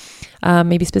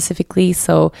 maybe specifically.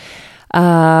 So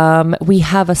we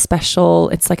have a special,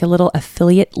 it's like a little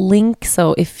affiliate link.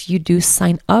 So if you do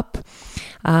sign up,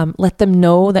 let them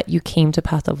know that you came to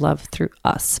Path of Love through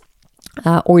us.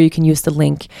 Or you can use the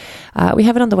link. We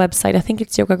have it on the website. I think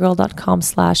it's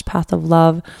yogagirl.com/path of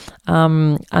love.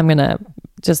 I'm going to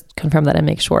just confirm that and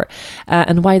make sure.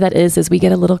 And why that is we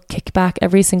get a little kickback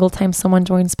every single time someone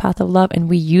joins Path of Love, and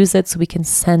we use it so we can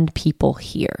send people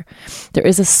here. There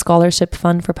is a scholarship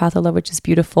fund for Path of Love, which is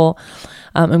beautiful.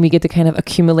 And we get to kind of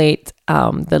accumulate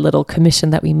the little commission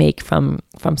that we make from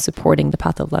supporting the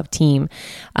Path of Love team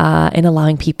and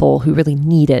allowing people who really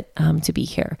need it to be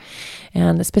here.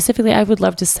 And specifically, I would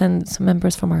love to send some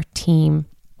members from our team.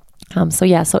 So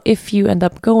if you end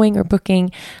up going or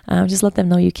booking, just let them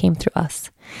know you came through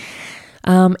us.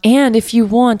 And if you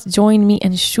want, join me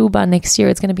and Shuba next year.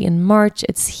 It's going to be in March.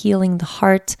 It's Healing the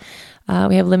Heart.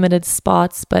 We have limited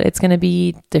spots, but it's going to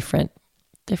be different,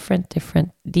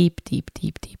 deep.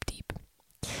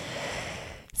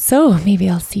 So maybe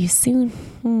I'll see you soon.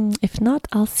 If not,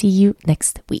 I'll see you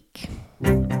next week.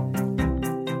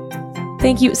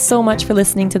 Thank you so much for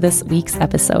listening to this week's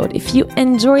episode. If you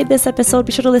enjoyed this episode,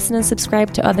 be sure to listen and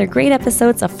subscribe to other great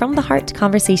episodes of From the Heart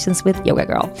Conversations with Yoga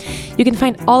Girl. You can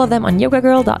find all of them on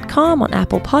yogagirl.com, on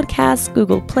Apple Podcasts,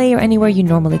 Google Play, or anywhere you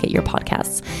normally get your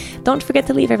podcasts. Don't forget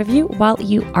to leave a review while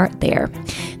you are there.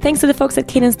 Thanks to the folks at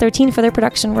Cadence 13 for their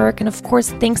production work, and of course,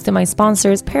 thanks to my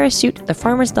sponsors, Parachute, The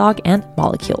Farmer's Dog, and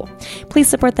Molecule. Please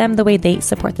support them the way they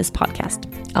support this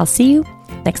podcast. I'll see you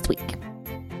next week.